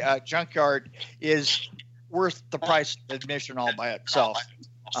the junkyard is worth the price of admission all by itself.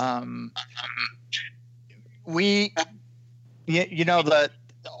 All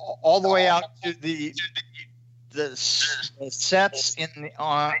the way out to the sets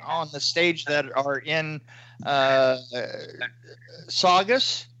on the stage that are in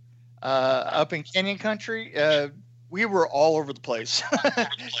Saugus up in Canyon Country. We were all over the place.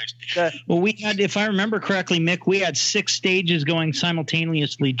 Well, we had, if I remember correctly, Mick, we had 6 stages going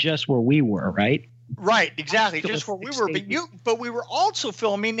simultaneously just where we were, right? Right, exactly, just where we were. But we were also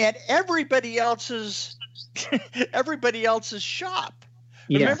filming at everybody else's shop.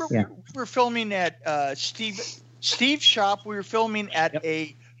 Remember, we were filming at Steve's shop. We were filming at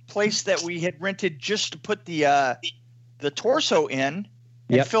a place that we had rented just to put the torso in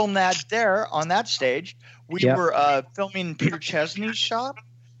and film that there on that stage. We were filming Peter Chesney's shop.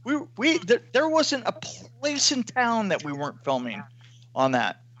 There wasn't a place in town that we weren't filming on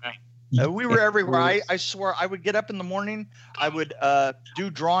that. We were everywhere. I swear, I would get up in the morning. I would do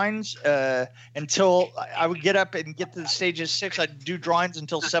drawings until I would get up and get to the stage at 6. I'd do drawings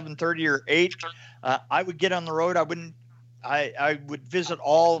until 7:30 or 8. I would get on the road. I would visit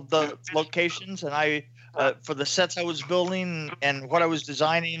all the locations, and for the sets I was building and what I was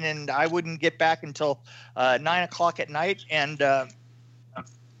designing, and I wouldn't get back until 9 o'clock at night, and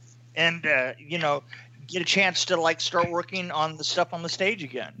get a chance to like start working on the stuff on the stage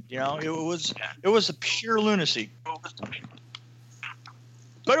again. It was a pure lunacy,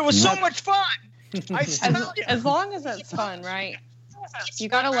 but it was so much fun. As long as it's fun, right? You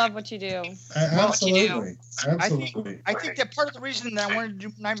gotta love what you do. Absolutely. I think that part of the reason that I wanted to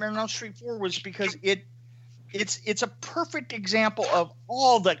do Nightmare on Elm Street 4 was because it's a perfect example of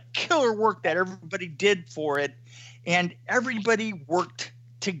all the killer work that everybody did for it, and everybody worked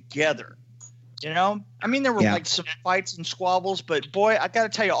together. I mean, there were like some fights and squabbles, but boy, I got to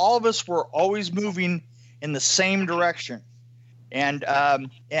tell you, all of us were always moving in the same direction, and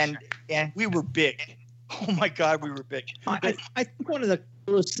we were big. Oh my God, we were big. I think one of the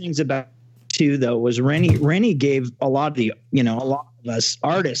coolest things about too, though, was Rennie gave a lot of us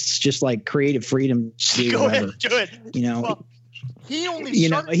artists just like creative freedom to do whatever. Do it. Well, he only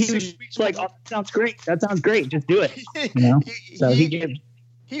started he was like, "Oh, that sounds great. That sounds great. Just do it." So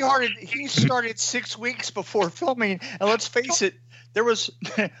he started 6 weeks before filming, and let's face it, there was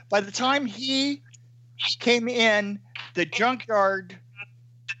by the time he came in, the junkyard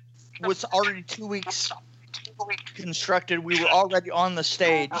was already 2 weeks constructed. We were already on the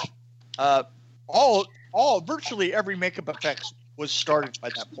stage. Virtually every makeup effects was started by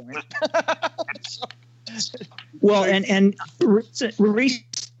that point. Well, and recently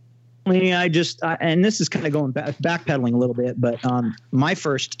I just and this is kind of going backpedaling a little bit, but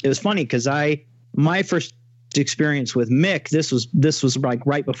it was funny because my first experience with Mick, this was like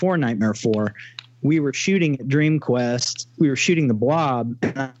right before Nightmare 4. We were shooting at DreamQuest. We were shooting The Blob.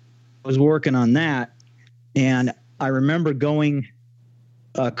 And I was working on that, and I remember going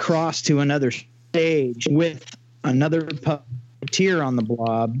across to another stage with another puppeteer on The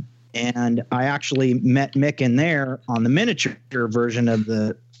Blob, and I actually met Mick in there on the miniature version of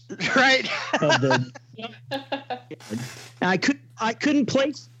the right. I couldn't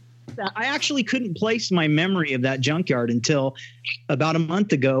place. I actually couldn't place my memory of that junkyard until about a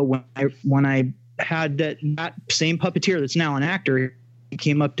month ago when I had that same puppeteer that's now an actor. He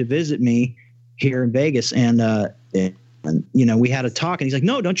came up to visit me here in Vegas, and we had a talk, and he's like,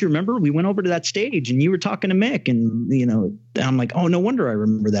 "No, don't you remember? We went over to that stage, and you were talking to Mick." And I'm like, "Oh, no wonder I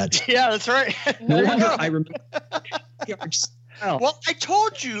remember that." Yeah, that's right. No wonder I remember. Well, I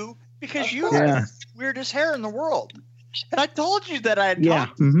told you because you had the weirdest hair in the world. And I told you that I had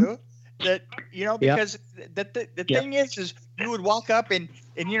talked to you, that because the thing is you would walk up and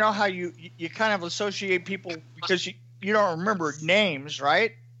you know how you kind of associate people because you don't remember names,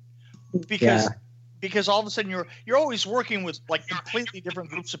 right? Because all of a sudden you're always working with like completely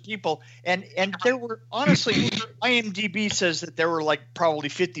different groups of people, and there were, honestly, IMDb says that there were like probably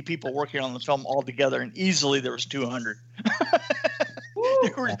 50 people working on the film altogether, and easily there was 200.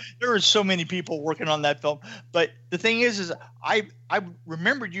 There were so many people working on that film. But the thing is I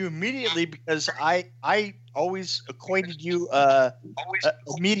remembered you immediately because I always equated you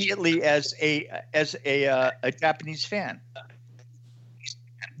immediately as a Japanese fan.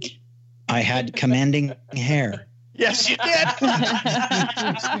 I had commanding hair. Yes, you did.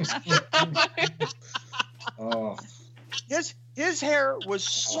 Oh. His hair was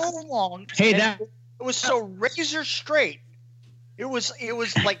so long. Hey, it was so razor straight. It was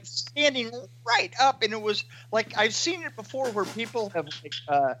like standing right up, and it was like I've seen it before where people have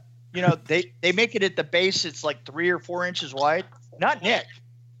they make it at the base. It's like 3 or 4 inches wide. Not Nick.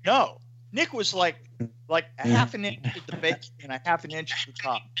 No, Nick was like a half an inch at the base and a half an inch at the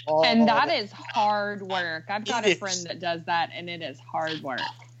top. And that is hard work. I've got a friend that does that, and it is hard work.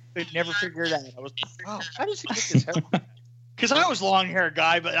 I could never figure it out. I was like, wow, how does he get his hair? Because I was a long hair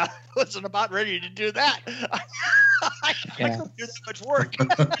guy, but I wasn't about ready to do that. I couldn't do that much work.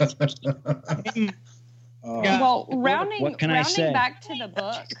 Well, rounding say? back to the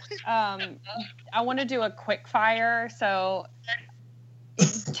book, I want to do a quick fire. So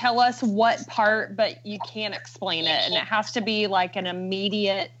tell us what part, but you can't explain it. And it has to be like an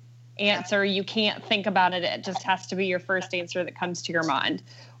immediate answer. You can't think about it. It just has to be your first answer that comes to your mind.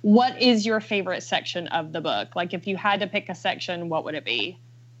 What is your favorite section of the book? Like if you had to pick a section, what would it be?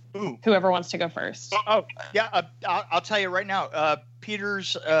 Ooh. Whoever wants to go first. Oh, yeah. I'll tell you right now.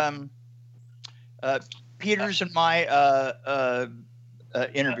 Peter's and my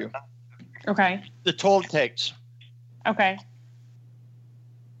interview. Okay. The toll it takes. Okay.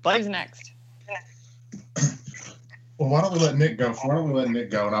 Like, who's next? Well, why don't we let Nick go? Why don't we let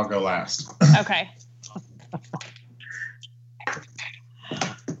Nick go and I'll go last? Okay.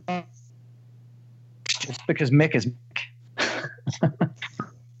 Just because Mick is Mick.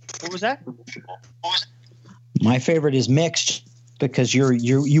 What was that? My favorite is mixed because you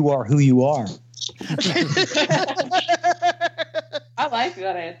are who you are. I like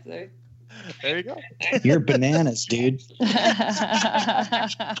that answer. There you go. You're bananas, dude.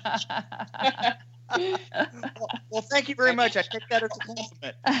 Well, thank you very much. I take that as a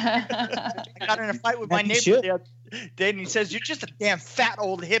compliment. I got in a fight with my neighbor the other day, and he says, "You're just a damn fat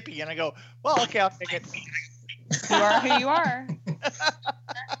old hippie." And I go, "Well, okay, I'll take it." You are who you are.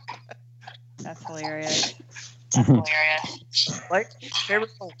 That's hilarious. Like,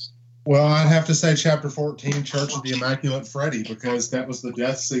 favorite song? Well, I'd have to say Chapter 14, Church of the Immaculate Freddy, because that was the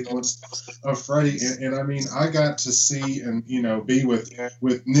death sequence of Freddy. And I mean, I got to see and, be with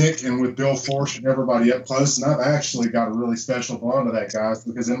Nick and with Bill Forsh and everybody up close. And I've actually got a really special bond to that, guys,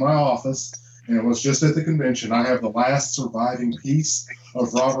 because in my office, and it was just at the convention, I have the last surviving piece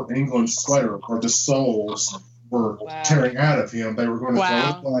of Robert Englund's sweater where the souls were tearing out of him. They were going to throw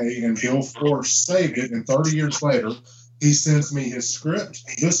it away, and Bill Forsh saved it. And 30 years later, he sends me his script,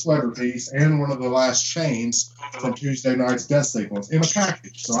 this sweater piece, and one of the last chains from Tuesday night's death sequence in a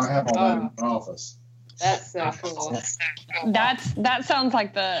package. So I have all that in my office. That's so cool. That sounds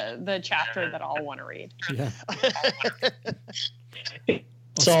like the chapter that I'll want to read. Yeah.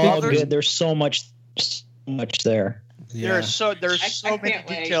 It's all good. There's so much there. Yeah. There's so many can't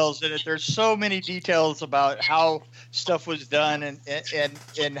wait. details in it. There's so many details about how stuff was done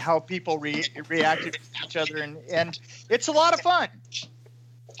and how people reacted to each other, and it's a lot of fun.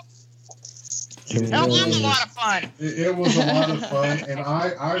 That was a lot of fun. It was a lot of fun, and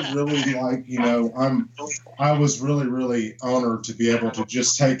I really like, I was really, really honored to be able to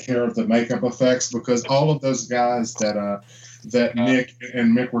just take care of the makeup effects, because all of those guys that Nick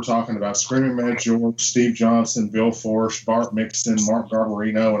and Mick were talking about, Screaming Mad George, Steve Johnson, Bill Forsh, Bart Mixon, Mark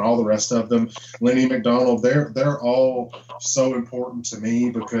Garbarino, and all the rest of them, Lenny McDonald, they're all so important to me,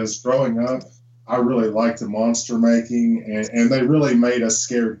 because growing up, I really liked the monster making, and they really made a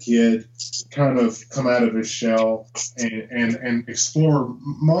scared kid kind of come out of his shell and explore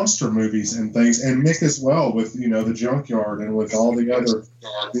monster movies and things. And Mick as well, with the Junkyard and with all the other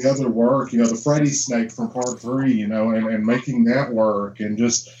work, the Freddy Snake from Part 3, and making that work, and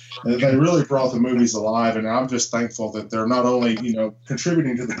just they really brought the movies alive. And I'm just thankful that they're not only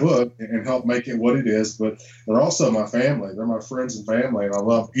contributing to the book and help make it what it is, but they're also my family. They're my friends and family, and I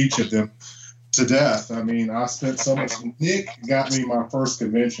love each of them to death. I mean, I spent so much. Nick got me my first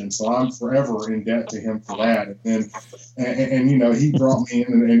convention, so I'm forever in debt to him for that. And he brought me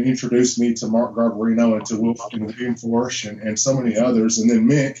in and introduced me to Mark Garbarino and to William Forsh and so many others. And then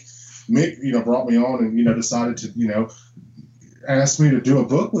Mick, brought me on and decided to asked me to do a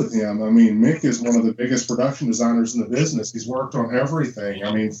book with him. I mean, Mick is one of the biggest production designers in the business. He's worked on everything.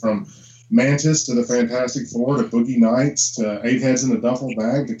 I mean, from Mantis to the Fantastic Four to Boogie Nights to Eight Heads in a Duffel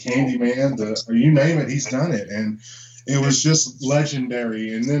Bag to Candyman to you name it, he's done it. And it was just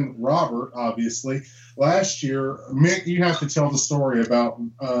legendary. And then Robert, obviously, last year, Mick, you have to tell the story about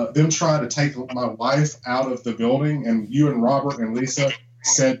them trying to take my wife out of the building, and you and Robert and Lisa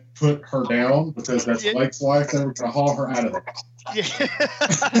said put her down because that's Blake's wife. They were going to haul her out of there.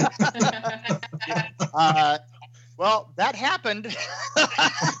 Well, that happened.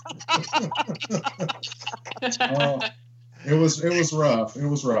 It was rough. It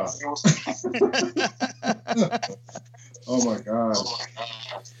was rough. Oh my God.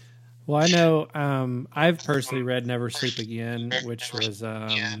 Well, I know I've personally read Never Sleep Again, which was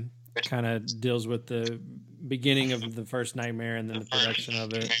kind of deals with the beginning of the first Nightmare and then the production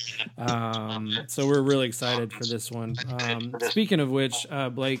of it. So we're really excited for this one. Speaking of which,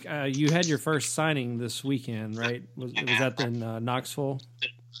 Blake, you had your first signing this weekend, right? Was that in Knoxville?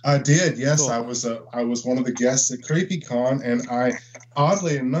 I did, yes. Cool. I was one of the guests at CreepyCon, and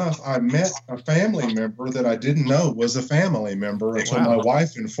oddly enough, I met a family member that I didn't know was a family member until my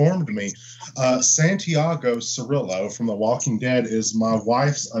wife informed me. Santiago Cirillo from The Walking Dead is my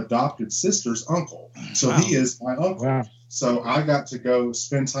wife's adopted sister's uncle, so he is my uncle. Wow. So I got to go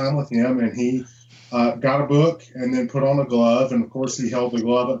spend time with him, and he got a book and then put on a glove, and of course he held the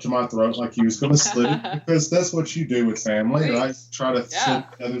glove up to my throat like he was going to slit it, because that's what you do with family, right? Try to slit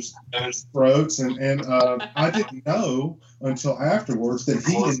others' throats, and I didn't know until afterwards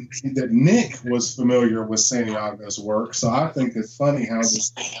that Nick was familiar with Santiago's work. So I think it's funny how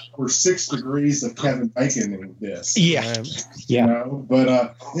we're 6 degrees of Kevin Bacon in this. But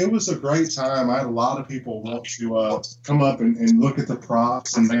it was a great time. I had a lot of people want to come up and look at the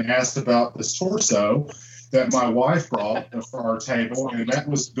props, and they asked about this torso that my wife brought for our table, and that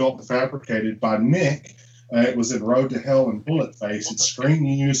was built and fabricated by Nick. It was in Road to Hell and Bullet Face. It's screen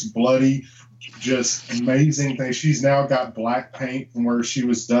used, bloody, just amazing thing. She's now got black paint from where she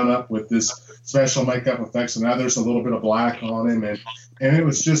was done up with this special makeup effects, and now there's a little bit of black on him, and it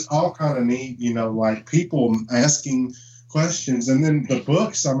was just all kind of neat, like people asking questions. And then the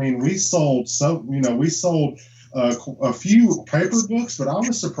books, I mean, we sold a few paper books, but I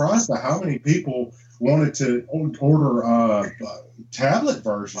was surprised by how many people wanted to order tablet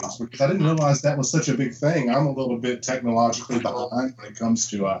versions, because I didn't realize that was such a big thing. I'm a little bit technologically behind when it comes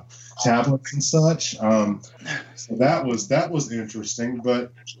to tablets and such. So that was interesting.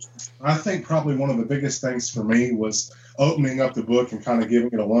 But I think probably one of the biggest things for me was opening up the book and kind of giving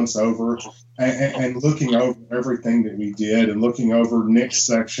it a once over and looking over everything that we did, and looking over Nick's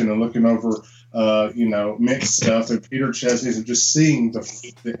section and looking over Mick's stuff and Peter Chesney's, and just seeing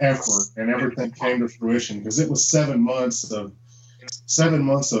the effort and everything came to fruition, because it was 7 months of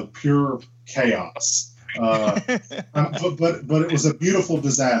pure chaos. But it was a beautiful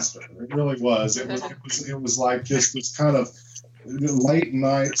disaster. It really was. It was like just this kind of late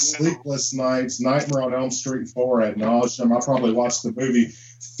nights, sleepless nights, Nightmare on Elm Street 4 ad nauseum. I probably watched the movie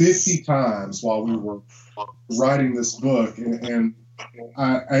 50 times while we were writing this book, and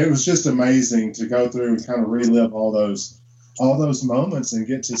it was just amazing to go through and kind of relive all those all those moments and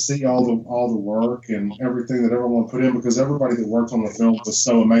get to see all the work and everything that everyone put in, because everybody that worked on the film was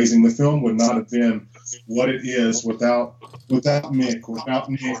so amazing. The film would not have been what it is without Mick, without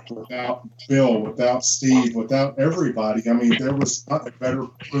Nick, without Bill, without Steve, without everybody. I mean, there was not a better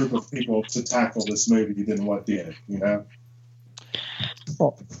group of people to tackle this movie than what did, you know?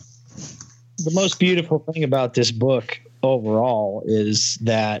 Well, the most beautiful thing about this book overall is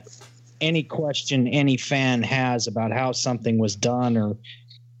that any question any fan has about how something was done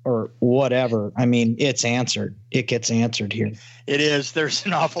or whatever, I mean, it's answered. It gets answered here. It is. There's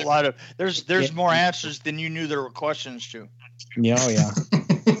an awful lot of there's more answers than you knew there were questions to. Yeah, oh, yeah.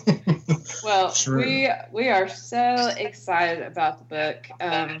 Well, Sure. we are so excited about the book.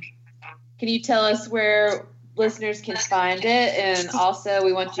 Can you tell us where listeners can find it? And also,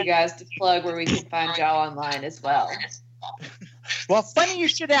 we want you guys to plug where we can find y'all online as well. Well, funny you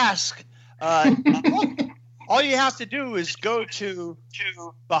should ask. All you have to do is go to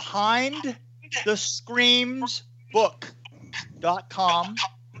BehindTheScreamsBook.com,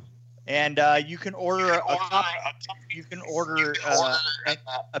 and you can order a copy. You can order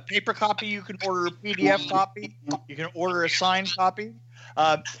a paper copy. You can order a PDF copy. You can order a signed copy.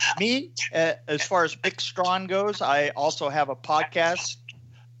 Me, as far as Mick Strawn goes, I also have a podcast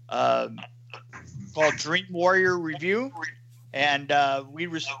called Dream Warrior Review. And we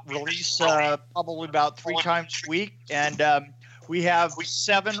release probably about 3 times a week. And we have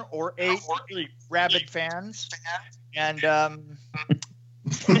 7 or 8 really rabid fans. And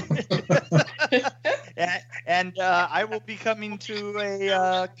I will be coming to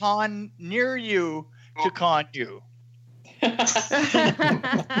a con near you to con you.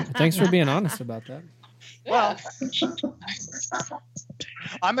 Thanks for being honest about that. Well,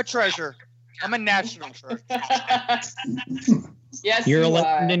 I'm a treasure. I'm a national treasure. Yes, You're a you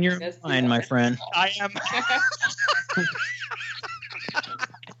legend are. in your Yes, you mind, are. my friend. I am.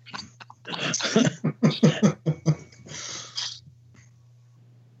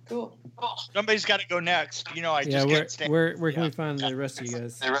 Cool. Somebody's got to go next. You know, I Yeah, just can't stand. where can we find the rest of you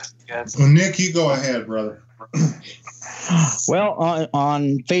guys? Well, Nick, you go ahead, brother. Well,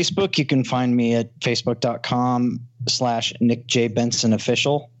 on Facebook, you can find me at facebook.com/Nick J. Benson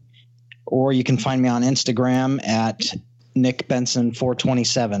Official, or you can find me on Instagram at Nick Benson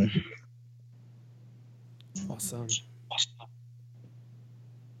 427. Awesome.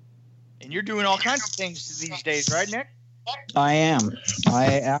 And you're doing all kinds of things these days, right, Nick? I am.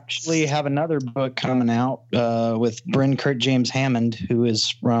 I actually have another book coming out with Bryn Kurt James Hammond, who is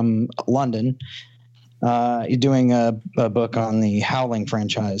from London. You're doing a book on the Howling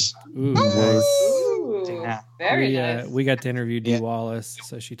franchise. Ooh, nice. Ooh, Yeah. very nice. We got to interview Dee Yeah. Wallace,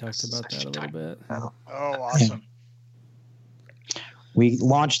 so she talked about that a little bit. Oh, awesome. We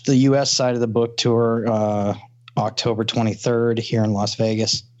launched the U.S. side of the book tour October 23rd here in Las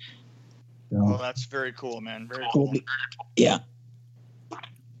Vegas. Oh, So, that's very cool, man. Very cool. yeah.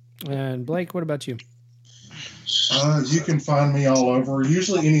 And Blake, what about you? You can find me all over.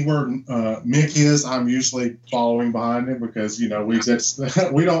 Usually anywhere Mick is, I'm usually following behind him because we don't live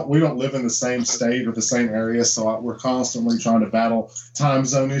in the same state or the same area, so we're constantly trying to battle time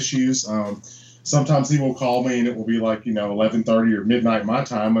zone issues. Sometimes he will call me and it will be like 11:30 or midnight my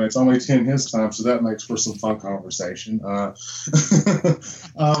time, and it's only 10 his time, so that makes for some fun conversation.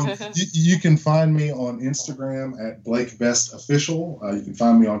 You can find me on Instagram at Blake Best Official. You can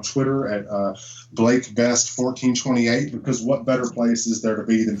find me on Twitter at Blake Best 1428, because what better place is there to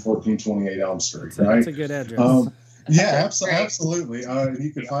be than 1428 Elm Street, So right? that's a good address. Yeah, Great. absolutely.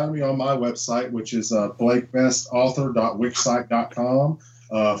 You can find me on my website, which is blakebestauthor.wixsite.com.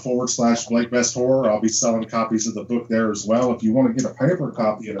 /Blake Best Horror. I'll be selling copies of the book there as well. If you want to get a paper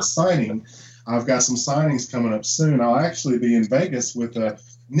copy at a signing, I've got some signings coming up soon. I'll actually be in Vegas with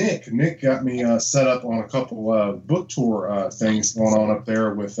Nick. Nick got me set up on a couple book tour things going on up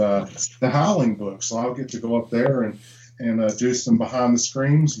there with the Howling book. So I'll get to go up there and do some behind the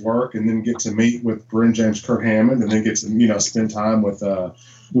screens work, and then get to meet with Bryn James Kurt Hammond, and then get to spend time with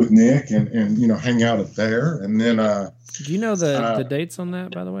Nick and hang out up there, and then. Do you know the dates on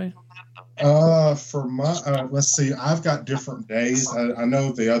that, by the way? For my, let's see, I've got different days. I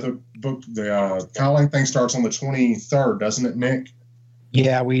know the other book, the Howling thing starts on the 23rd, doesn't it, Nick?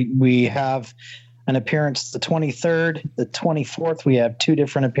 Yeah, we have an appearance the 23rd, the 24th. We have 2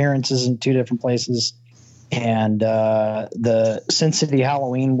 different appearances in 2 different places. And the Sin City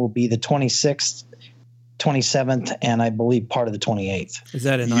Halloween will be the 26th, 27th, and I believe part of the 28th. Is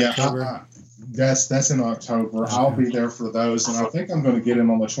that in October? That's in October. I'll be there for those, and I think I'm going to get in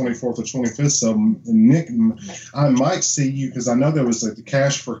on the 24th or 25th. So, Nick, I might see you because I know there was the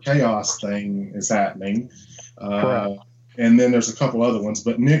Cash for Chaos thing is happening. Correct. and then there's a couple other ones.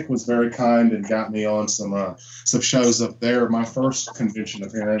 But Nick was very kind and got me on some shows up there. My first convention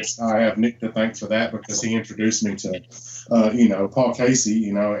appearance, I have Nick to thank for that because he introduced me to, Paul Casey,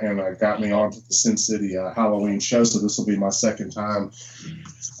 and got me on to the Sin City Halloween show. So this will be my second time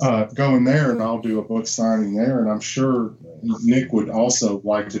going there, and I'll do a book signing there. And I'm sure Nick would also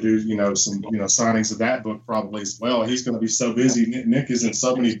like to do, some, signings of that book probably as well. He's going to be so busy. Nick is in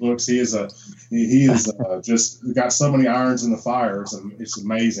so many books. He is just got so many irons in the fires, and it's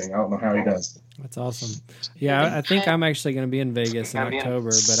amazing. I don't know how he does it. That's awesome. Yeah, I think I'm actually going to be in Vegas in October,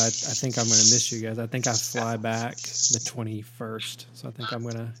 but I think I'm going to miss you guys. I think I fly back the 21st, so I think I'm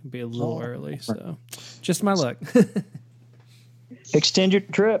going to be a little early. So, just my luck. Extend your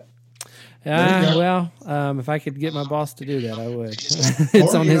trip. If I could get my boss to do that, I would.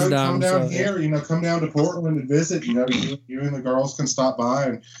 It's on his dime. Come down here, come down to Portland and visit. You and the girls can stop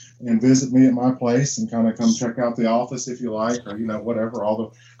by and visit me at my place and kind of come check out the office if you like, or whatever,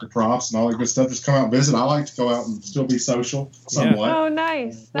 all the props and all that good stuff. Just come out and visit. I like to go out and still be social somewhat. Oh,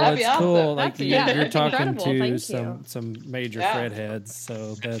 nice. That'd be awesome. Cool. That's You're talking to some major Fred heads,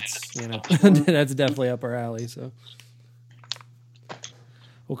 so that's that's definitely up our alley. So.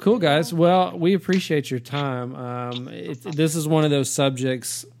 Well, cool, guys. Well, we appreciate your time. This is one of those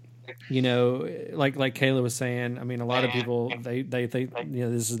subjects, like Kayla was saying. I mean, a lot of people they think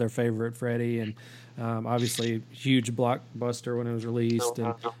this is their favorite Freddy, and obviously huge blockbuster when it was released.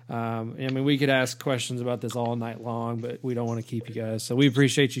 And we could ask questions about this all night long, but we don't want to keep you guys. So we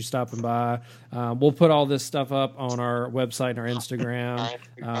appreciate you stopping by. We'll put all this stuff up on our website and our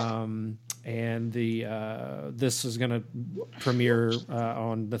Instagram. And this is going to premiere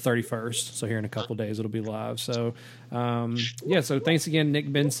on the 31st. So here in a couple days, it'll be live. So, so thanks again,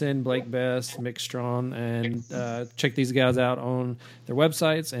 Nick Benson, Blake Best, Mick Strawn, and check these guys out on their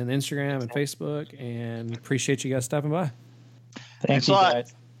websites and Instagram and Facebook. And appreciate you guys stopping by. Thanks a lot.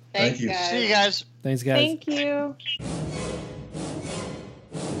 Guys. Thank you. Guys. See you guys. Thanks, guys. Thank you.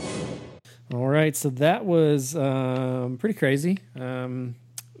 All right. So that was pretty crazy.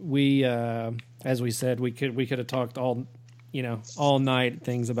 We, as we said, we could have talked all night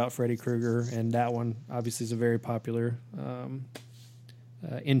things about Freddy Krueger, and that one obviously is a very popular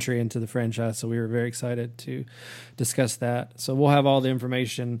entry into the franchise. So we were very excited to discuss that. So we'll have all the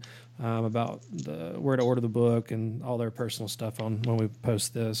information about where to order the book and all their personal stuff on when we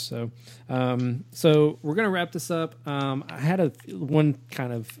post this. So, we're gonna wrap this up. I had one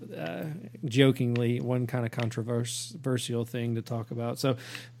kind of jokingly, one kind of controversial thing to talk about. So,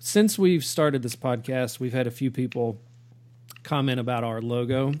 since we've started this podcast, we've had a few people comment about our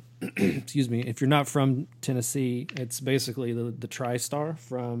logo. Excuse me. If you're not from Tennessee, it's basically the TriStar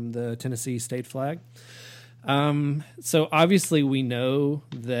from the Tennessee state flag. So obviously we know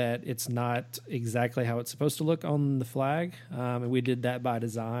that it's not exactly how it's supposed to look on the flag. And we did that by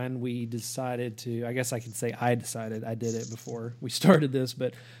design. We decided to, I guess I could say I did it before we started this,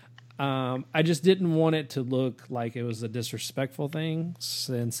 but I just didn't want it to look like it was a disrespectful thing,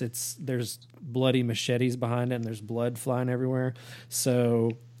 since there's bloody machetes behind it and there's blood flying everywhere.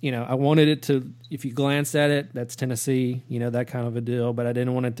 So, I wanted it to, if you glanced at it, that's Tennessee, that kind of a deal, but I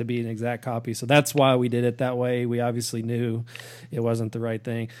didn't want it to be an exact copy. So that's why we did it that way. We obviously knew it wasn't the right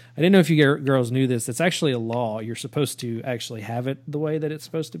thing. I didn't know if you girls knew this. It's actually a law. You're supposed to actually have it the way that it's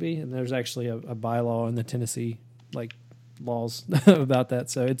supposed to be. And there's actually a bylaw in the Tennessee, laws about that.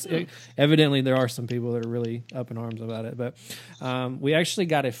 So evidently there are some people that are really up in arms about it, but we actually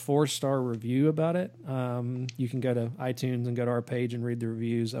got a 4-star review about it. You can go to iTunes and go to our page and read the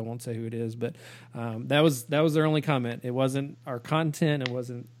reviews. I won't say who it is, but that was their only comment. It wasn't our content. It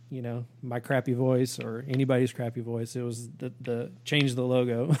wasn't my crappy voice or anybody's crappy voice. It was the change the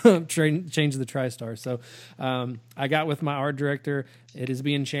logo, change the TriStar. So I got with my art director. It is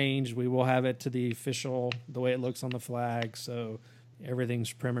being changed. We will have it to the way it looks on the flag. So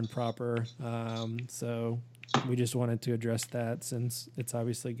everything's prim and proper. So we just wanted to address that since it's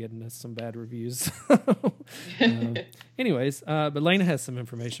obviously getting us some bad reviews. Anyways, but Lena has some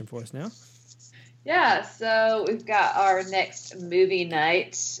information for us now. Yeah, so we've got our next movie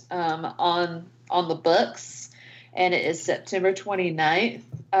night on the books, and it is September 29th,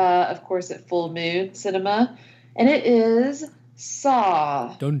 of course, at Full Moon Cinema, and it is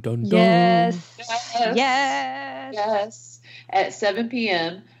Saw. Dun, dun, dun. Yes. At 7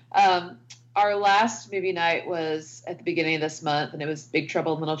 p.m. Our last movie night was at the beginning of this month, and it was Big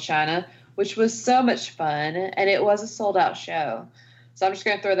Trouble in Little China, which was so much fun, and it was a sold-out show. So I'm just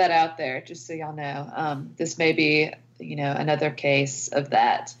going to throw that out there just so y'all know. This may be, another case of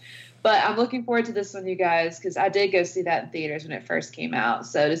that. But I'm looking forward to this one, you guys, because I did go see that in theaters when it first came out.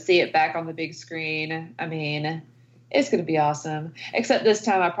 So to see it back on the big screen, I mean, It's going to be awesome. Except this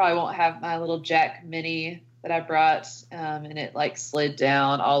time I probably won't have my little Jack Mini that I brought, and it like slid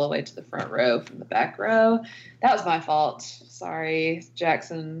down all the way to the front row from the back row. That was my fault. Sorry,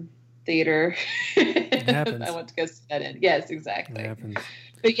 Jackson Theater. It happens. I went to go see that in. Yes, exactly. It happens.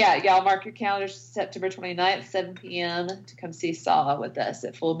 But yeah, y'all mark your calendars, September 29th, 7 p.m. to come see Saw with us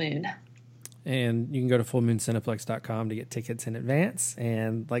at Full Moon. And you can go to fullmooncineplex.com to get tickets in advance.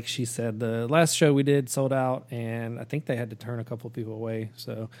 And like she said, the last show we did sold out, and I think they had to turn a couple of people away.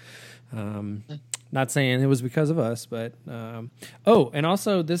 So, not saying it was because of us, but and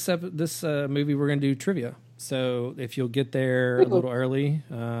also this movie we're going to do trivia. So if you'll get there a little early,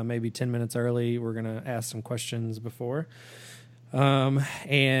 maybe 10 minutes early, we're going to ask some questions before.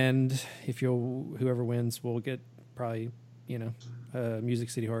 And if whoever wins will get probably, a Music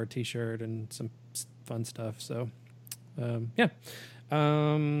City Horror t-shirt and some fun stuff. So, yeah.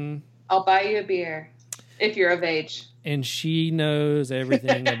 I'll buy you a beer if you're of age. And she knows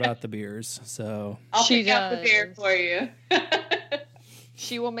everything about the beers. So I'll She pick out the does. beer for you.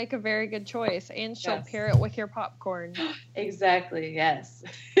 She will make a very good choice, and she'll Yes. pair it with your popcorn. Exactly. Yes.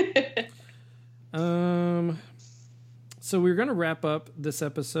 So we're going to wrap up this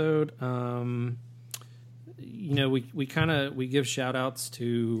episode. We give shout outs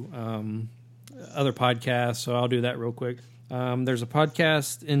to other podcasts, so I'll do that real quick. There's a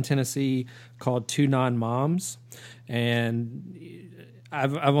podcast in Tennessee called Two Non-Moms, and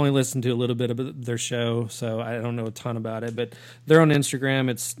I've only listened to a little bit of their show, so I don't know a ton about it, but they're on Instagram.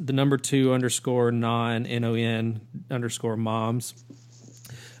 It's the number 2_non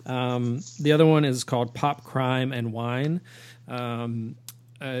NON_moms. The other one is called Pop Crime and Wine.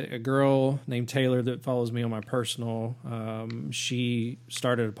 A girl named Taylor that follows me on my personal, she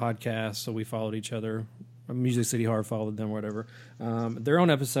started a podcast, so we followed each other. Music City Horror followed them, whatever. They're on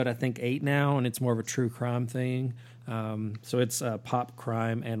episode, I think, 8 now, and it's more of a true crime thing. So it's Pop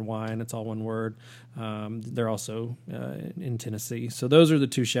Crime and Wine. It's all one word. They're also in Tennessee. So those are the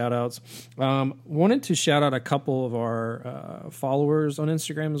 2 shout-outs. Wanted to shout out a couple of our followers on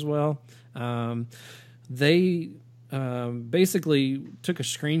Instagram as well. They basically took a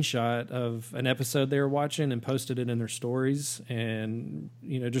screenshot of an episode they were watching and posted it in their stories, and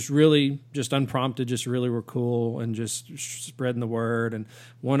just unprompted, just really were cool and just spreading the word. And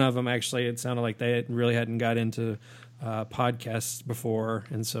one of them, actually, it sounded like they really hadn't got into podcasts before,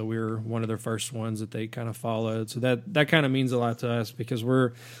 and so we were one of their first ones that they kind of followed. So that kind of means a lot to us, because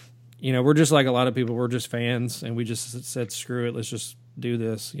we're just like a lot of people, we're just fans, and we just said, screw it, let's just do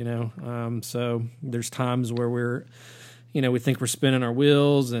this, so there's times where we're, we think we're spinning our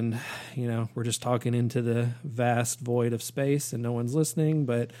wheels, and we're just talking into the vast void of space and no one's listening.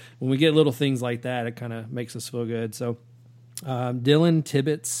 But when we get little things like that, it kind of makes us feel good. So Dylan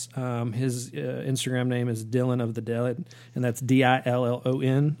Tibbetts, his Instagram name is Dylan of the Dead, and that's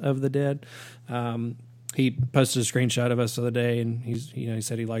DILLON of the Dead. He posted a screenshot of us the other day, and he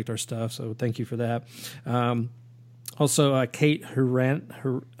said he liked our stuff, so thank you for that. Also, Kate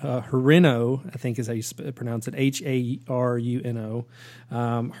Herreno, I think is how you pronounce it, HARUNO.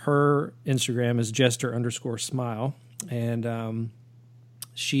 Her Instagram is Jester_smile, and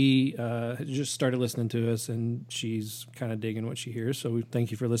she just started listening to us, and she's kind of digging what she hears. So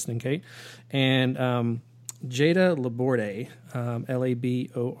thank you for listening, Kate. And Jada Laborde,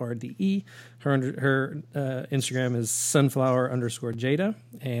 LABORDE. Her Instagram is sunflower_Jada,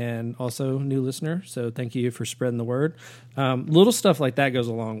 and also new listener. So thank you for spreading the word. Little stuff like that goes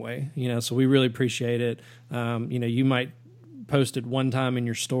a long way, so we really appreciate it. You might post it one time in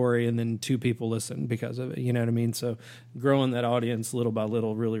your story and then 2 people listen because of it. You know what I mean? So growing that audience little by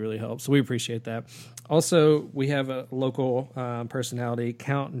little really, really helps. So we appreciate that. Also, we have a local personality,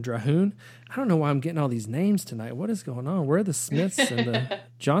 Count Drahoon. I don't know why I'm getting all these names tonight. What is going on? Where are the Smiths and the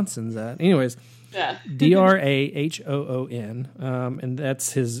Johnsons at? Anyways, Yeah. DRAHOON. And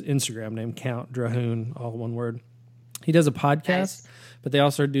that's his Instagram name, Count Drahoon, all one word. He does a podcast, Nice. but they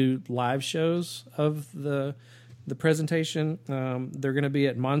also do live shows of the presentation. They're going to be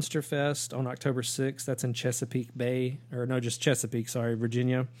at Monster Fest on October 6th. That's in Chesapeake, Virginia.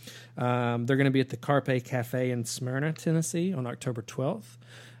 They're going to be at the Carpe Cafe in Smyrna, Tennessee on October 12th.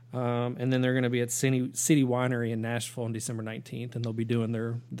 And then they're going to be at City Winery in Nashville on December 19th, and they'll be doing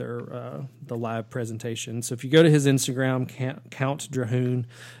the live presentation. So if you go to his Instagram, Count Drahoon,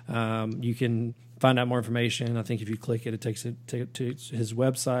 you can find out more information. I think if you click it, it takes it to his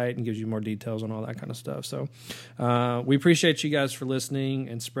website and gives you more details on all that kind of stuff. So we appreciate you guys for listening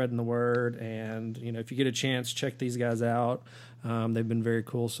and spreading the word. And if you get a chance, check these guys out. They've been very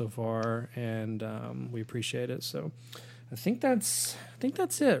cool so far, and we appreciate it. So I think that's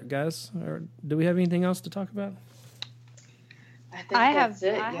it, guys. Or do we have anything else to talk about? I think I that's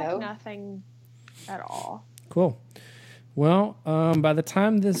it, have yo. nothing at all. Cool. Well, by the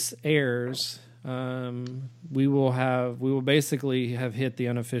time this airs, we will basically have hit the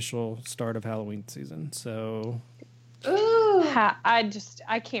unofficial start of Halloween season. So Ooh.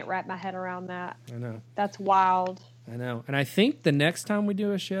 I can't wrap my head around that. I know. That's wild. I know. And I think the next time we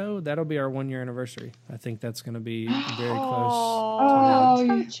do a show, that'll be our 1-year anniversary. I think that's going to be very close. Oh, Oh, how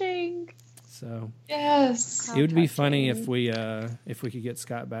yeah. touching. So Yes. How it would be funny if touching. we could get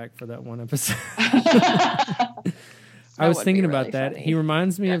Scott back for that one episode. That I was would thinking be about really that. funny. He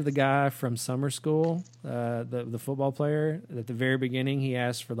reminds me of the Yes. guy from Summer School, the football player. At the very beginning, he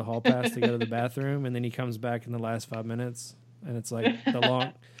asks for the hall pass to go to the bathroom, and then he comes back in the last 5 minutes, and it's like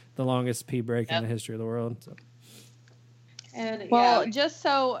the longest pee break in the history of the world. So. And Well, yeah,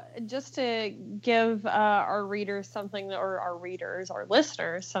 just to give our readers something, or our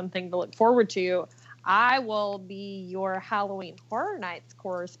listeners something to look forward to, I will be your Halloween Horror Nights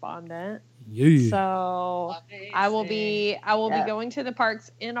correspondent. Yeah. So I will be Yeah. going to the parks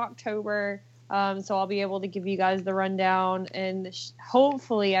in October. So I'll be able to give you guys the rundown, and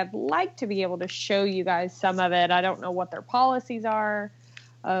hopefully I'd like to be able to show you guys some of it. I don't know what their policies are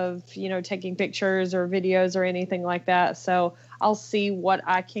of, taking pictures or videos or anything like that. So I'll see what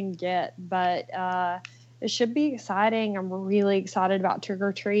I can get, but it should be exciting. I'm really excited about Trick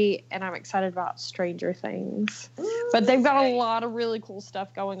or Treat, and I'm excited about Stranger Things. But they've got a lot of really cool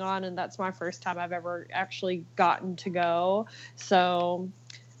stuff going on, and that's my first time I've ever actually gotten to go. So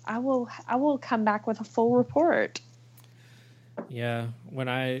I will come back with a full report. Yeah, when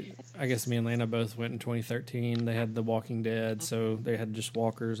I guess me and Lana both went in 2013. They had The Walking Dead, so they had just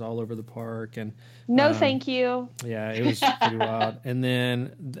walkers all over the park, and No, thank you. yeah, it was pretty wild. And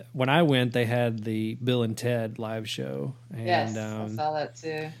then when I went, they had the Bill and Ted live show, and yes, I saw that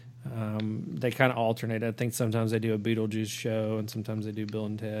too. they kind of alternate. I think sometimes they do a Beetlejuice show, and sometimes they do Bill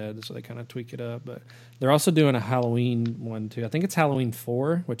and Ted, so they kind of tweak it up. But they're also doing a Halloween one too. I think it's Halloween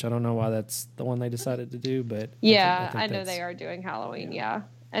 4, which I don't know why that's the one they decided to do, but Yeah, think I know that's- they are doing Halloween. Yeah,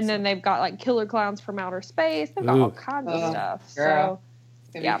 and then they've got like Killer Clowns from Outer Space. They've got all Ooh. kinds of Oh, stuff. girl. So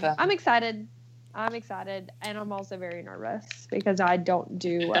It's gonna yeah, be fun. I'm excited. And I'm also very nervous because I don't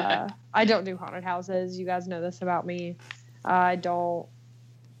do haunted houses. You guys know this about me. I don't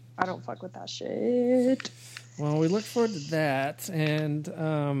fuck with that shit. Well, we look forward to that, and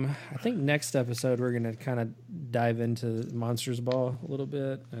I think next episode we're going to kind of dive into Monsters Ball a little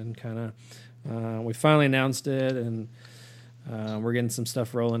bit, and kind of we finally announced it, and we're getting some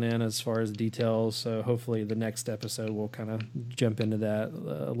stuff rolling in as far as details. So hopefully the next episode we'll kind of jump into that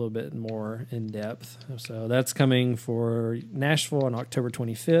a little bit more in depth. So that's coming for Nashville on October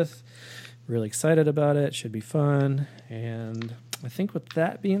 25th. Really excited about it. Should be fun. And I think with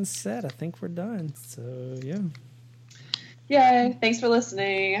that being said, I think we're done. So yeah. Yay. Thanks for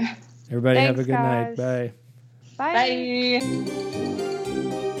listening. Everybody have a Thanks, good night. guys. Bye. Bye. Bye.